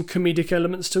there's some comedic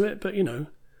elements to it, but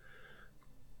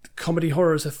comedy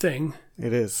horror is a thing.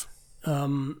 It is.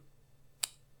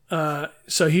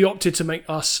 So he opted to make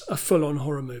Us a full-on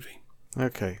horror movie.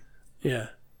 Okay. Yeah,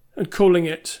 and calling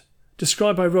it,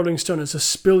 described by Rolling Stone as a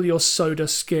spill your soda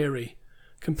scary,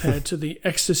 compared to the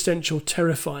existential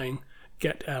terrifying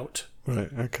Get Out.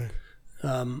 Right. Okay.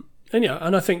 And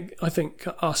I think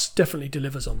Us definitely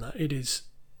delivers on that. It is.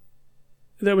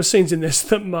 There were scenes in this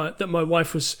that my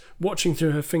wife was watching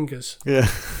through her fingers. Yeah.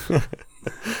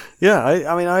 Yeah.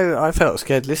 I mean, I felt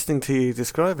scared listening to you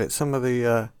describe it. Some of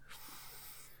the.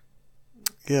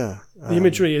 The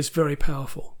imagery is very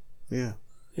powerful. Yeah.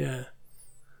 Yeah.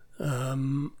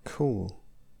 Cool.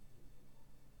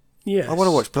 Yes. I want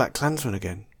to watch Black Klansman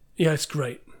again. Yeah, it's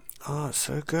great. Oh, it's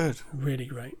so good. Really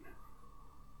great.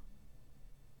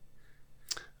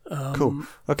 Cool.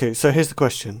 Okay, so here's the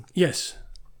question. Yes.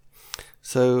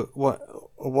 So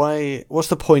what's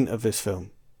the point of this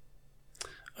film?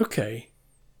 Okay.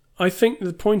 I think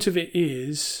the point of it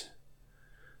is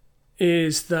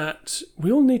that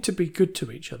we all need to be good to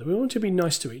each other. We all need to be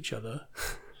nice to each other.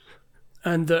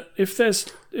 And that if there's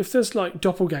like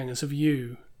doppelgangers of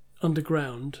you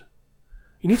underground,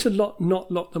 you need to not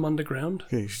lock them underground.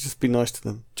 Yeah, you should just be nice to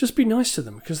them. Just be nice to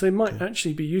them, because they might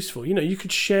actually be useful. You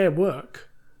could share work.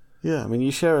 Yeah, I mean,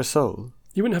 you share a soul.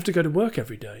 You wouldn't have to go to work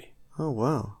every day. Oh,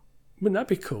 wow. Wouldn't that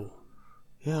be cool?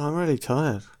 Yeah, I'm really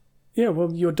tired. Yeah,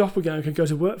 well, your doppelganger could go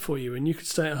to work for you, and you could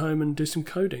stay at home and do some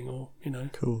coding, or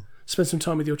cool. Spend some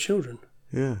time with your children.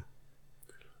 Yeah.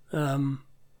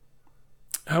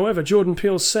 However, Jordan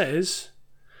Peele says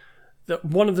that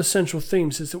one of the central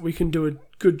themes is that we can do a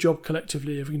good job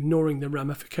collectively of ignoring the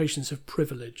ramifications of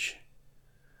privilege.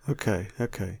 Okay.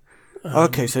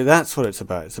 Okay, so that's what it's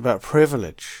about. It's about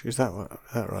privilege. Is that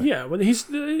right? Yeah, well, he's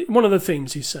one of the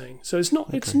themes he's saying. So it's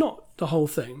not the whole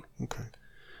thing. Okay.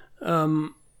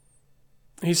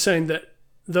 He's saying that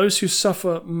those who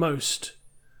suffer most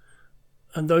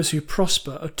and those who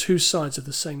prosper are two sides of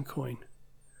the same coin.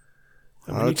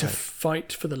 And we need to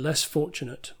fight for the less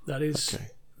fortunate. That is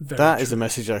very That true. is a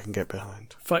message I can get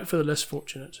behind. Fight for the less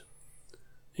fortunate.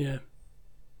 Yeah.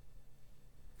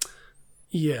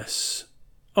 Yes.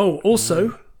 Oh,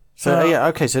 also. So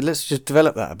okay. So let's just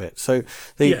develop that a bit. So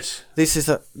this is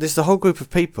the whole group of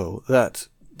people that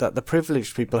the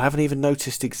privileged people haven't even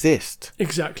noticed exist.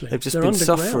 Exactly. They've just They're been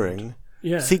underground. suffering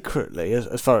secretly,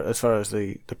 as far as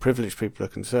the privileged people are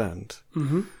concerned.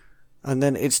 Mm-hmm. And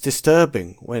then it's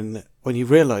disturbing when you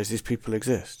realise these people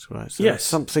exist, right? So yes.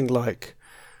 Something like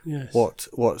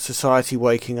what society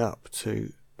waking up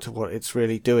to what it's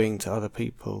really doing to other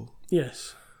people.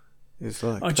 Yes. Is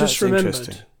like. I just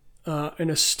remembered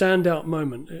in a standout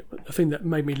moment, a thing that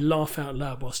made me laugh out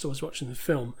loud whilst I was watching the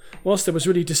film. Whilst there was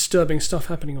really disturbing stuff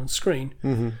happening on screen,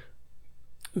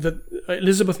 that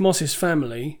Elizabeth Moss's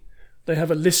family, they have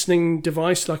a listening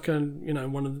device like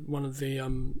one of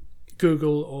the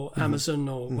Google or Amazon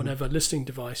or whatever listening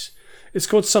device. It's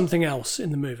called something else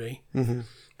in the movie. Mm-hmm.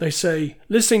 They say,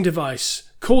 listening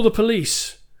device, call the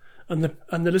police. And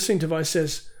the listening device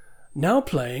says, now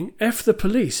playing F the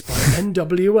Police by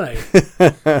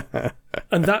NWA.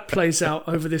 And that plays out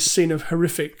over this scene of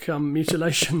horrific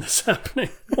mutilation that's happening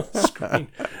on screen.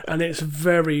 And it's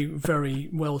very, very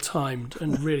well timed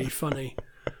and really funny.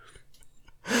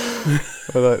 I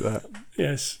like that.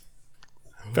 Yes.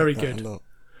 Very good.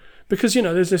 because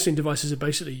those listening devices are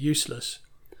basically useless.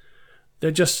 They're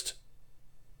just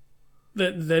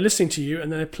they're listening to you,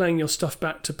 and then they're playing your stuff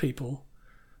back to people,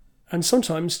 and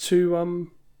sometimes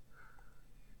to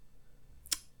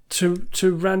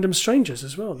random strangers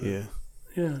as well.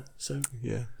 Yeah. So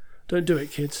don't do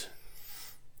it, kids.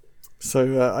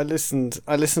 So I listened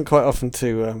quite often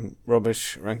to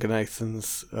Robish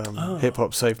Ranganathan's Hip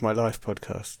Hop Saved My Life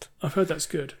podcast. I've heard that's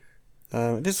good.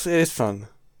 It is fun.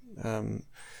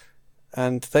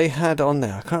 And they had on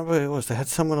there, I can't remember who it was, they had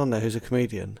someone on there who's a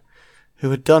comedian who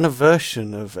had done a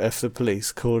version of F the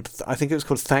Police called, I think it was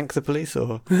called Thank the Police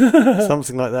or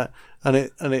something like that. And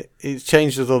it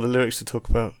changed with all the lyrics to talk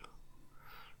about,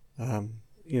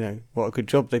 what a good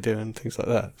job they do and things like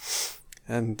that.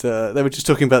 And they were just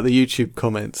talking about the YouTube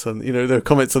comments on, there were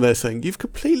comments on there saying, "You've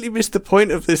completely missed the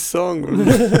point of this song."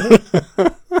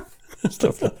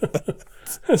 Stuff like that.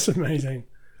 That's amazing.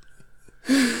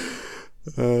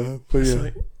 But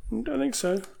yeah. I don't think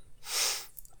so.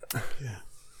 Yeah.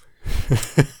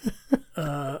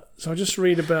 So I'll just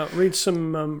read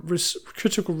some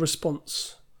critical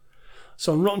response.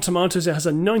 So on Rotten Tomatoes, it has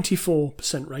a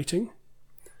 94% rating.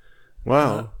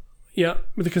 Wow.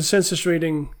 With a consensus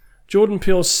reading, Jordan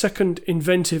Peele's second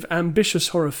inventive, ambitious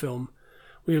horror film.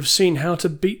 We have seen how to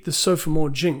beat the sophomore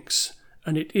jinx,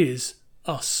 and it is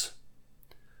Us.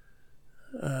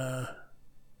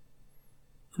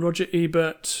 Roger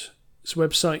Ebert's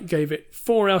website gave it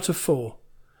 4 out of 4,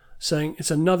 saying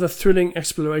it's another thrilling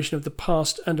exploration of the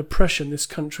past and oppression this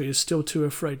country is still too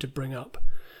afraid to bring up.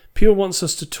 Peele wants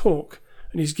us to talk,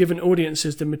 and he's given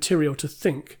audiences the material to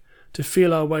think, to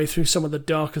feel our way through some of the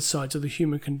darker sides of the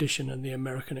human condition and the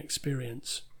American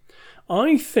experience.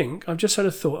 I've just had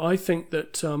a thought, I think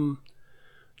that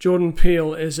Jordan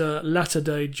Peele is a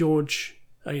latter-day George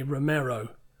A. Romero.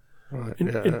 Right,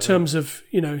 in terms of,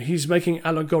 he's making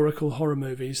allegorical horror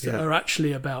movies that are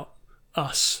actually about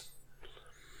us.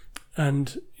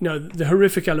 And, the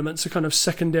horrific elements are kind of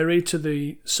secondary to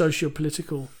the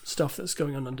socio-political stuff that's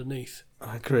going on underneath.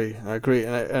 I agree.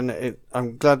 And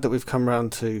I'm glad that we've come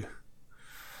round to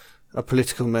a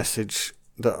political message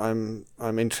that I'm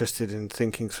interested in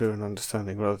thinking through and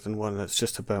understanding, rather than one that's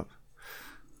just about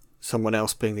someone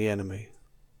else being the enemy.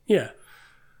 Yeah.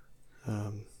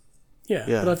 But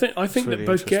I think really that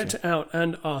both Get Out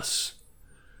and Us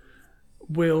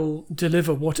will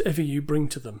deliver whatever you bring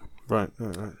to them. Right.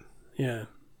 Yeah.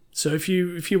 So if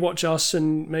you watch Us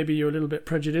and maybe you're a little bit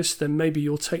prejudiced, then maybe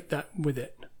you'll take that with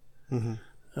it. Mm-hmm.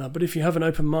 But if you have an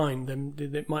open mind, then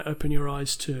it might open your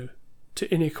eyes to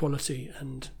inequality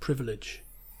and privilege.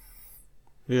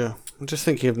 Yeah, I'm just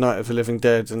thinking of Night of the Living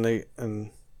Dead and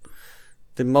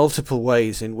the multiple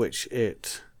ways in which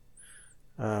it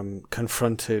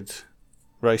confronted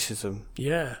racism.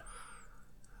 Yeah.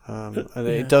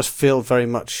 It does feel very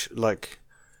much like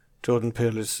Jordan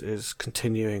Peele is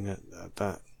continuing at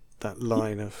that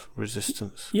line of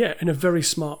resistance. Yeah, in a very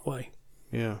smart way.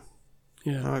 Yeah.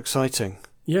 Yeah. How exciting.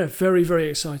 Yeah, very, very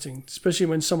exciting, especially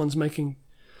when someone's making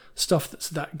stuff that's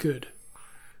that good.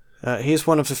 He's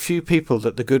one of the few people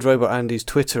that the Good Robot Andy's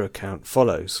Twitter account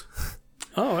follows.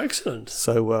 Oh, excellent.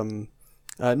 So,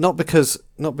 not because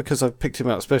I've picked him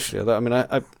out especially. I mean,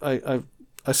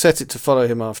 I set it to follow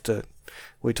him after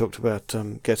we talked about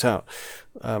Get Out,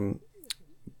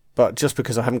 but just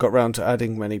because I haven't got round to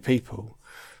adding many people.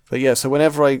 But yeah, so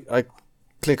whenever I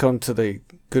click onto the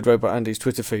Good Robot Andy's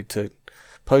Twitter feed to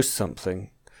post something,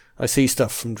 I see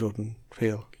stuff from Jordan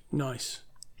Peele. Nice.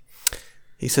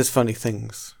 He says funny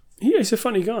things. Yeah, he's a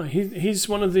funny guy. He's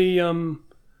one of the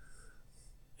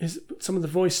some of the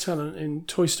voice talent in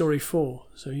Toy Story 4,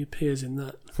 so he appears in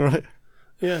that. Right.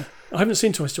 Yeah, I haven't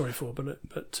seen Toy Story 4, but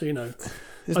Isn't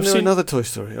there another Toy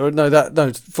Story? Or no,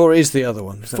 4 is the other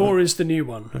one. 4 is the new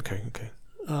one. Okay.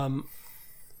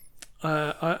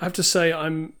 I have to say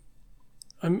I'm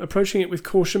approaching it with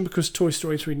caution because Toy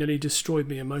Story 3 nearly destroyed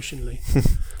me emotionally. I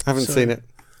haven't seen it.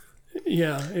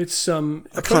 Yeah, it's I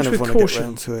kind of want to get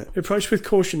round to it. Approach with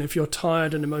caution if you're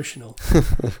tired and emotional,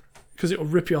 because it will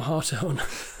rip your heart out.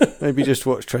 Maybe just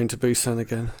watch Train to Busan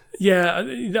again. Yeah,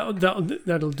 that'll do it.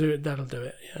 That'll do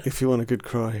it. Yeah. If you want a good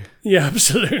cry. Yeah,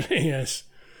 absolutely. Yes.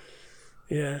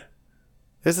 Yeah.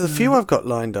 There's a few I've got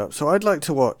lined up, so I'd like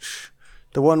to watch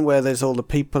the one where there's all the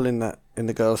people in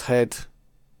the girl's head.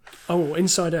 Oh,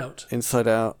 Inside Out. Inside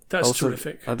Out. That's also,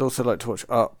 terrific. I'd also like to watch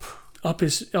Up. Up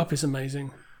is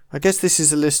amazing. I guess this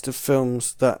is a list of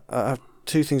films that have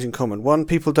two things in common. One,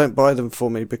 people don't buy them for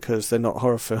me because they're not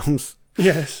horror films.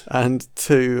 Yes. And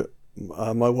two,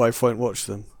 my wife won't watch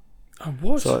them.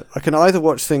 What? So I can either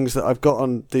watch things that I've got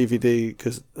on DVD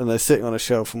and they're sitting on a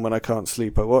shelf, and when I can't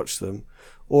sleep I watch them,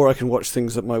 or I can watch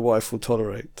things that my wife will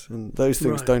tolerate, and those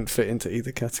things don't fit into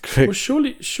either category. Well,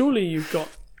 surely you've got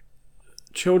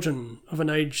children of an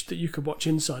age that you could watch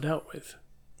Inside Out with.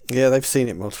 Yeah, they've seen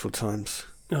it multiple times.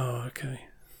 Oh, okay.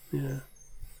 Yeah.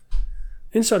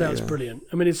 Inside Out's brilliant.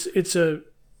 I mean, it's a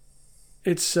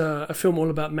film all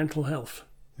about mental health.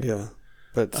 Yeah,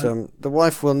 but the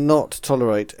wife will not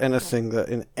tolerate anything that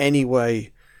in any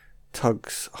way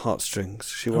tugs heartstrings.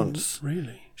 She wants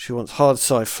hard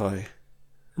sci-fi.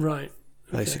 Right.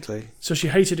 Okay. Basically. So she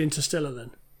hated Interstellar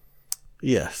then?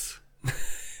 Yes.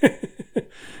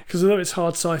 Because although it's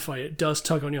hard sci-fi, it does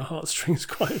tug on your heartstrings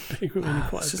quite a big way.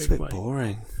 It's just a bit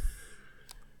boring.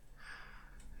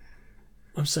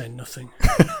 I'm saying nothing.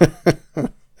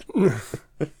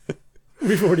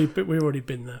 We've already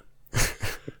been there.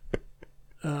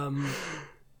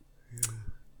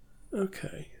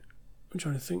 Okay. I'm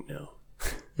trying to think now.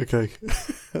 Okay.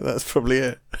 That's probably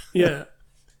it. Yeah.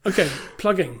 Okay.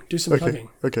 Plugging. Do some plugging.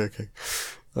 Okay.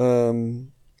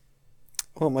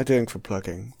 What am I doing for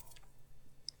plugging?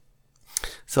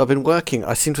 So I've been working.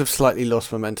 I seem to have slightly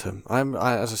lost momentum.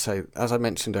 As I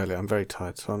mentioned earlier, I'm very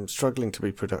tired, so I'm struggling to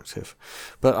be productive.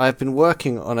 But I've been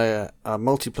working on a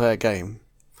multiplayer game,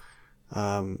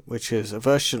 which is a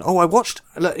version. Oh, I watched.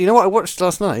 You know what I watched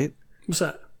last night? What's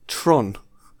that? Tron.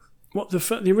 What,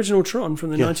 the original Tron from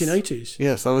the 1980s?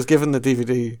 Yes, I was given the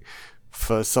DVD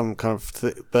for some kind of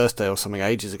birthday or something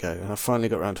ages ago, and I finally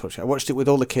got around to watching it. I watched it with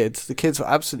all the kids. The kids were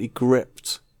absolutely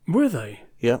gripped. Were they?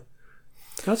 Yeah.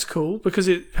 That's cool, because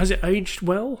has it aged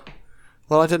well?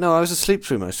 Well, I don't know. I was asleep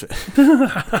through most of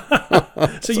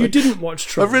it. So you didn't watch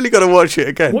Tron? I've really got to watch it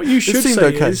again. What you should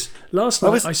say is, last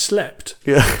night I slept.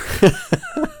 Yeah.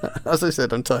 As I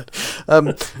said, I'm tired.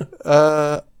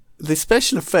 The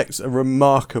special effects are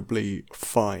remarkably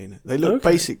fine. They look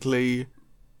basically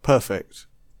perfect.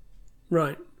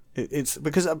 Right. It's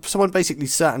because someone basically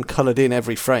sat and coloured in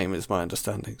every frame, is my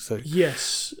understanding. So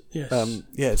yes.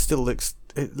 It still looks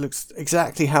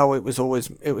exactly how it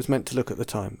was meant to look at the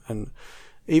time, and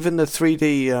even the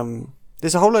 3D.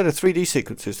 There's a whole load of 3D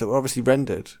sequences that were obviously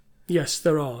rendered. Yes,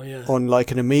 there are. Yeah. On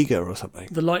like an Amiga or something.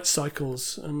 The light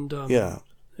cycles and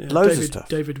loads of stuff.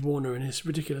 David Warner in his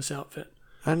ridiculous outfit.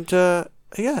 And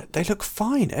they look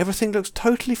fine. Everything looks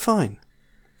totally fine.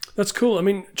 That's cool. I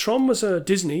mean, Tron was a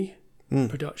Disney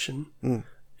production.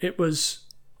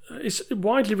 It's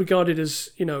widely regarded as,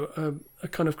 a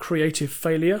kind of creative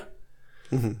failure,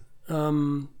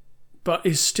 but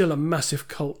is still a massive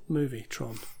cult movie,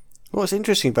 Tron. What's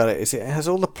interesting about it is it has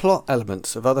all the plot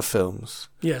elements of other films.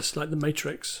 Yes, like The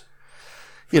Matrix.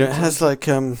 It has like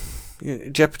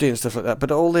Jeopardy and stuff like that, but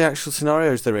all the actual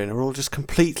scenarios they're in are all just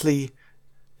completely...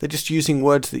 They're just using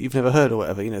words that you've never heard or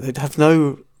whatever.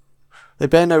 They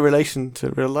bear no relation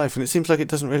to real life, and it seems like it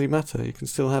doesn't really matter. You can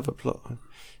still have a plot. You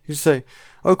just say,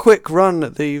 "Oh, quick, run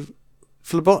at the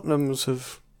phlebotoms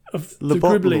of the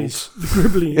Gribblies,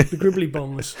 the Gribbly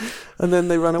bongs," and then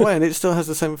they run away, and it still has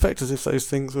the same effect as if those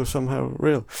things were somehow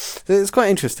real. It's quite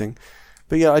interesting,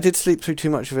 but yeah, I did sleep through too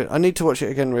much of it. I need to watch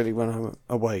it again really when I'm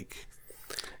awake.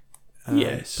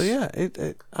 Yes, but yeah,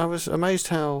 I was amazed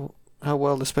how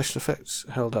well the special effects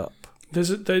held up.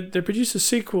 They produced a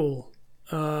sequel.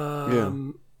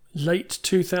 Late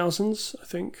 2000s, I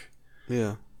think.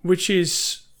 Yeah. Which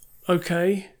is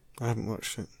okay. I haven't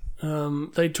watched it.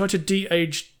 They tried to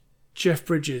de-age Jeff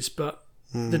Bridges, but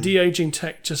the de-aging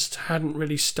tech just hadn't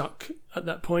really stuck at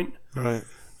that point. Right.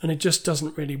 And it just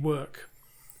doesn't really work.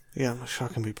 Yeah, I'm not sure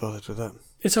I can be bothered with that.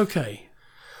 It's okay.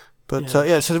 But so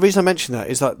the reason I mention that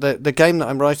is that the game that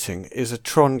I'm writing is a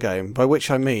Tron game, by which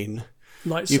I mean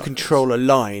you control a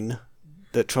line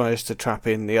that tries to trap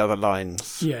in the other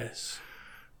lines. Yes.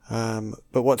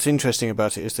 But what's interesting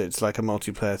about it is that it's like a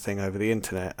multiplayer thing over the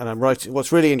internet. And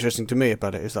what's really interesting to me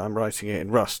about it is that I'm writing it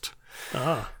in Rust.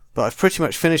 Ah. But I've pretty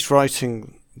much finished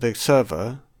writing the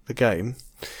server, the game,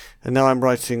 and now I'm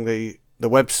writing the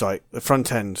website, the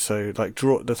front end. So like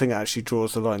the thing that actually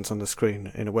draws the lines on the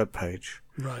screen in a web page.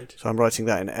 Right. So I'm writing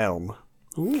that in Elm.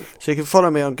 Ooh. So you can follow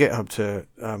me on GitHub to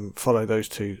follow those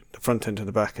two, the front end and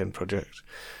the back end project.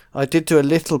 I did do a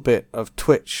little bit of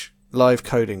Twitch live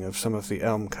coding of some of the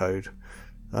Elm code.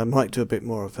 I might do a bit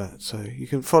more of that. So you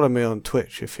can follow me on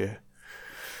Twitch if you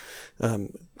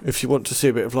want to see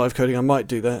a bit of live coding. I might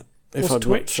do that. What's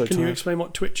Twitch? Can you explain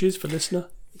what Twitch is for listener?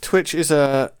 Twitch is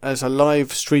a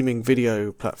live streaming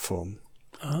video platform.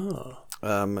 Ah.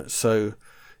 So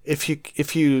if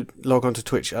you log onto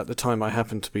Twitch at the time I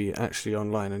happen to be actually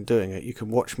online and doing it, you can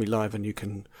watch me live and you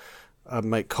can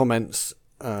make comments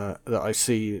that I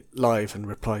see live and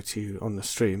reply to you on the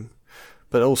stream,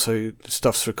 but also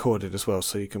stuff's recorded as well,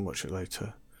 so you can watch it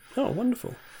later. Oh,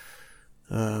 wonderful!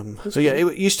 So yeah,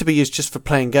 it used to be used just for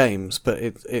playing games, but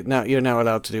it now you're now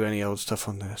allowed to do any old stuff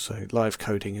on there. So live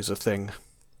coding is a thing.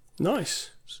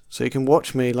 Nice. So you can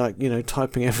watch me, like,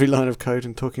 typing every line of code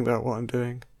and talking about what I'm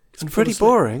doing. It's And pretty fall asleep.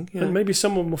 boring. Yeah. And maybe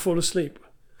someone will fall asleep.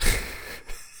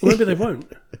 Or maybe they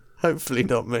won't. Hopefully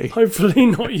not me. Hopefully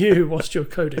not you whilst you're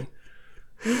coding.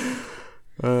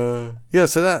 Yeah,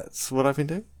 so that's what I've been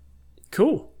doing.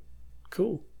 Cool.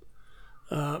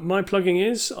 My plugging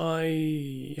is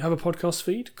I have a podcast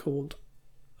feed called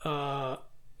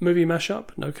Movie Mashup.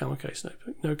 No camel case, no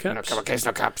caps. No camel case,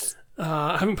 no caps.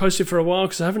 I haven't posted for a while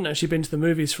because I haven't actually been to the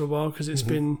movies for a while because it's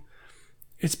been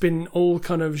all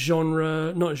kind of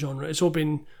not genre. It's all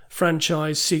been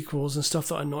franchise sequels and stuff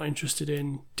that I'm not interested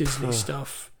in, Disney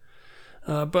stuff.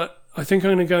 But I think I'm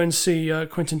going to go and see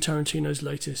Quentin Tarantino's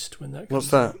latest when that comes.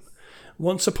 What's that?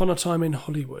 Once Upon a Time in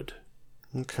Hollywood.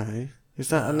 Okay. Is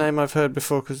that a name I've heard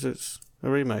before because it's a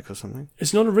remake or something?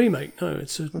 It's not a remake, no.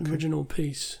 It's an original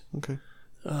piece. Okay.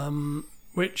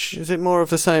 Which is it more of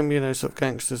the same, sort of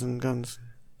gangsters and guns?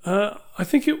 I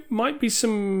think it might be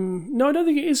some. No, I don't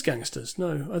think it is gangsters.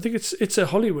 No, I think it's a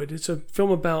Hollywood. It's a film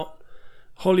about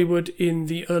Hollywood in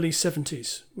the early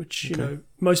 70s, which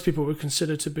most people would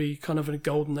consider to be kind of a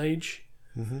golden age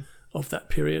of that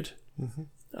period.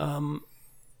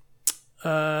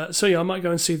 So yeah, I might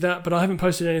go and see that, but I haven't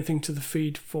posted anything to the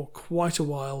feed for quite a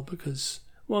while because,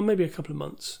 well, maybe a couple of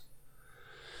months.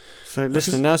 So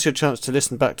listen, now's your chance to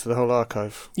listen back to the whole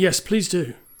archive. Yes, please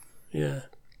do. Yeah.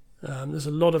 There's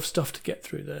a lot of stuff to get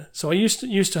through there. So I used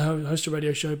to host a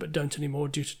radio show, but don't anymore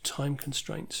due to time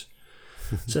constraints.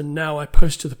 So now I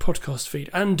post to the podcast feed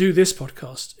and do this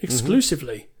podcast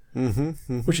exclusively,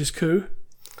 which is cool.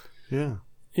 Yeah.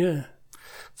 Yeah.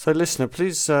 So listener,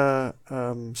 please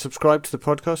subscribe to the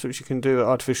podcast, which you can do at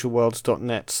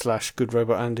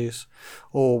artificialworlds.net/goodrobotandys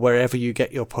or wherever you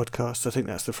get your podcasts. I think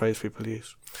that's the phrase people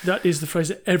use. That is the phrase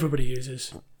that everybody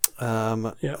uses.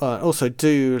 Also,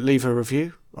 do leave a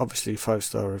review. Obviously,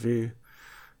 5-star review.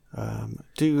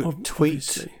 Tweet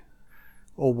obviously.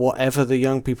 Or whatever the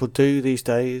young people do these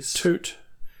days. Toot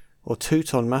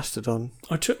on Mastodon.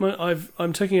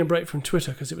 I'm taking a break from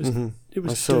Twitter because it was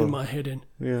doing my head in.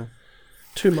 Yeah.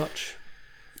 Too much.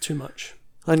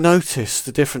 I notice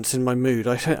the difference in my mood.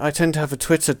 I tend to have a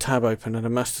Twitter tab open and a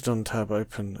Mastodon tab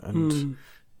open, and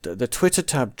the Twitter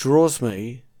tab draws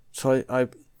me. So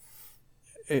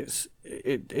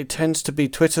it tends to be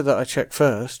Twitter that I check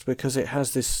first because it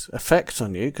has this effect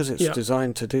on you because it's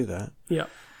designed to do that. Yeah.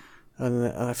 And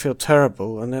I feel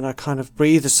terrible, and then I kind of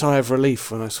breathe a sigh of relief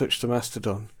when I switch to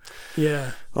Mastodon.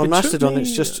 Yeah. On Mastodon,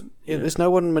 it's just there's no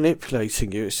one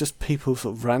manipulating you. It's just people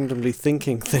sort of randomly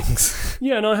thinking things.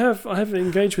 Yeah, and I have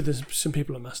engaged with some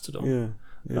people on Mastodon. Yeah.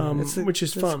 Which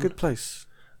is fun. It's a good place.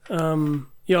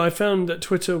 I found that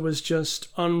Twitter was just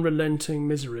unrelenting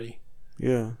misery.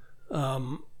 Yeah.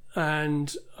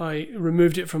 And I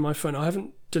removed it from my phone. I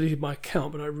haven't deleted my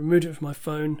account, but I removed it from my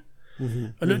phone.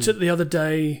 I looked at it the other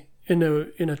day in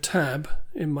a tab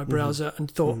in my browser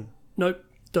and thought, nope,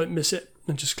 don't miss it,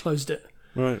 and just closed it.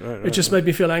 Right. It just made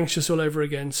me feel anxious all over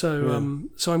again. So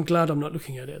so I'm glad I'm not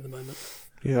looking at it at the moment.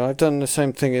 Yeah, I've done the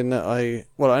same thing in that I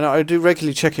do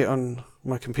regularly check it on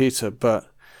my computer, but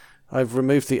I've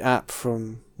removed the app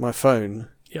from my phone.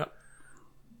 Yeah.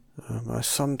 I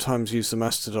sometimes use the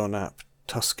Mastodon app,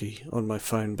 Tusky, on my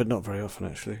phone, but not very often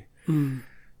actually.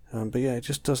 But yeah, it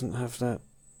just doesn't have that.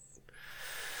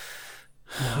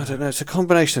 I don't know. It's a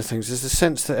combination of things. There's a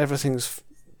sense that everything's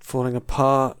falling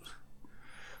apart,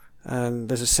 and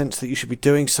there's a sense that you should be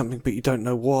doing something, but you don't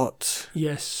know what.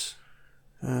 Yes.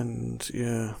 And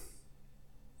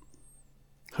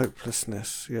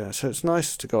hopelessness. Yeah. So it's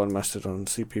nice to go on Mastodon and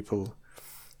see people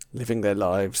living their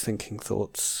lives, thinking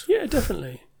thoughts. Yeah,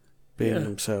 definitely. Being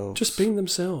themselves. Just being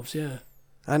themselves. Yeah.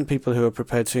 And people who are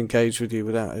prepared to engage with you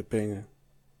without it being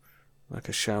like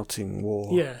a shouting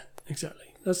war. Yeah,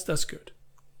 exactly. That's good.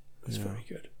 That's very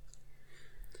good.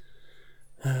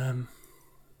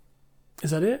 Is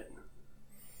that it?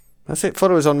 That's it.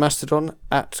 Follow us on Mastodon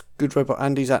at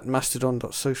GoodRobotAndys at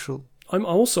mastodon.social. I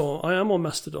am on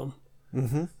Mastodon.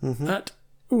 At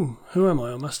who am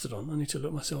I on Mastodon? I need to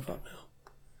look myself up now.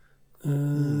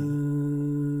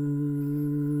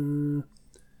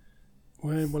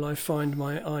 Where will I find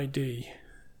my ID?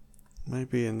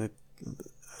 Maybe in the.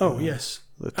 Yes.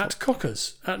 At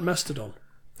Cockers at Mastodon.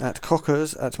 At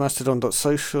Cockers at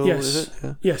mastodon.social, yes. Is it?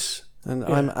 Yeah. Yes. And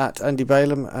I'm at Andy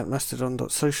Balaam at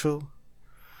mastodon.social.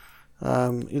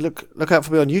 You look out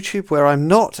for me on YouTube, where I'm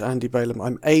not Andy Balaam.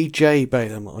 I'm AJ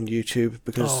Balaam on YouTube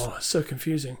because so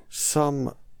confusing.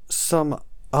 Some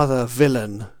other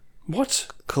villain what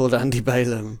called Andy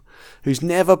Balaam, who's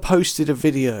never posted a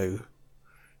video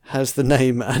has the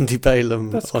name Andy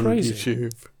Balaam on crazy.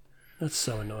 YouTube. That's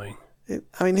so annoying.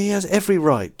 He has every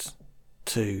right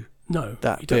to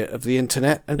that bit of the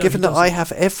internet. And given that I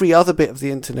have every other bit of the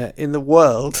internet in the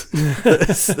world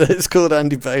that's called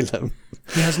Andy Balaam.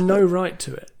 He has no right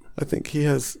to it. I think he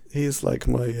is like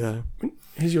my...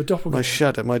 he's your doppelganger. My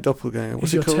shadow, my doppelganger.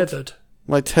 What's he's it called? tethered.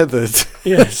 My tethered.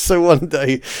 Yes. So one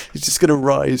day he's just going to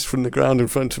rise from the ground in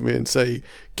front of me and say,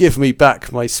 "Give me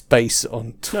back my space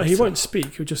on Twitter." No, he won't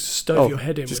speak. He'll just stove your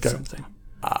head in with something.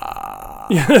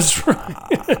 Yeah, that's right.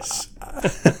 Yes.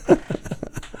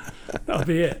 That'll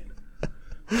be it.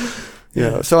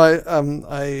 Yeah. So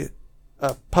I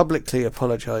publicly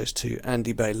apologise to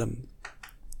Andy Balaam.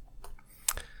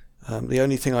 The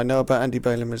only thing I know about Andy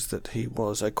Balaam is that he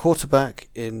was a quarterback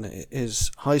in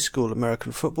his high school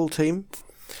American football team,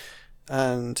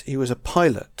 and he was a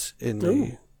pilot in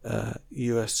the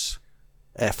US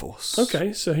Air Force.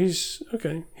 Okay, so he's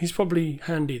probably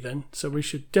handy then. So we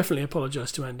should definitely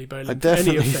apologise to Andy Balaam. I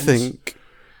definitely think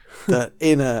that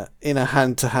in a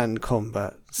hand-to-hand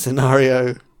combat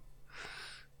scenario,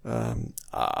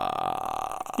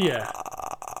 yeah.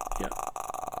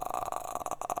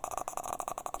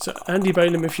 So, Andy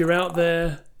Balaam, if you're out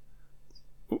there,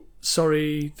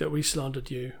 sorry that we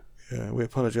slandered you. Yeah, we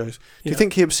apologise. Do you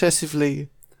think he obsessively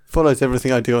follows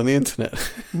everything I do on the internet?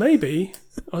 Maybe.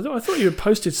 I thought you had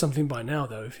posted something by now,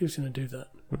 though, if he was going to do that.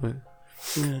 Right.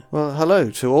 Yeah. Well, hello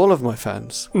to all of my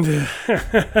fans. Hello.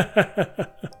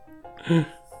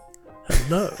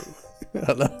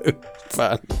 Hello,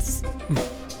 fans.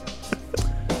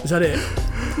 Is that it?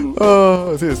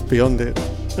 Oh, I think it's beyond it.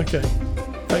 Okay.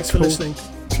 Thanks for listening.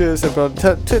 Cheers, everyone.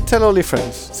 Tell all your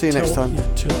friends. See you next time.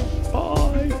 Yeah,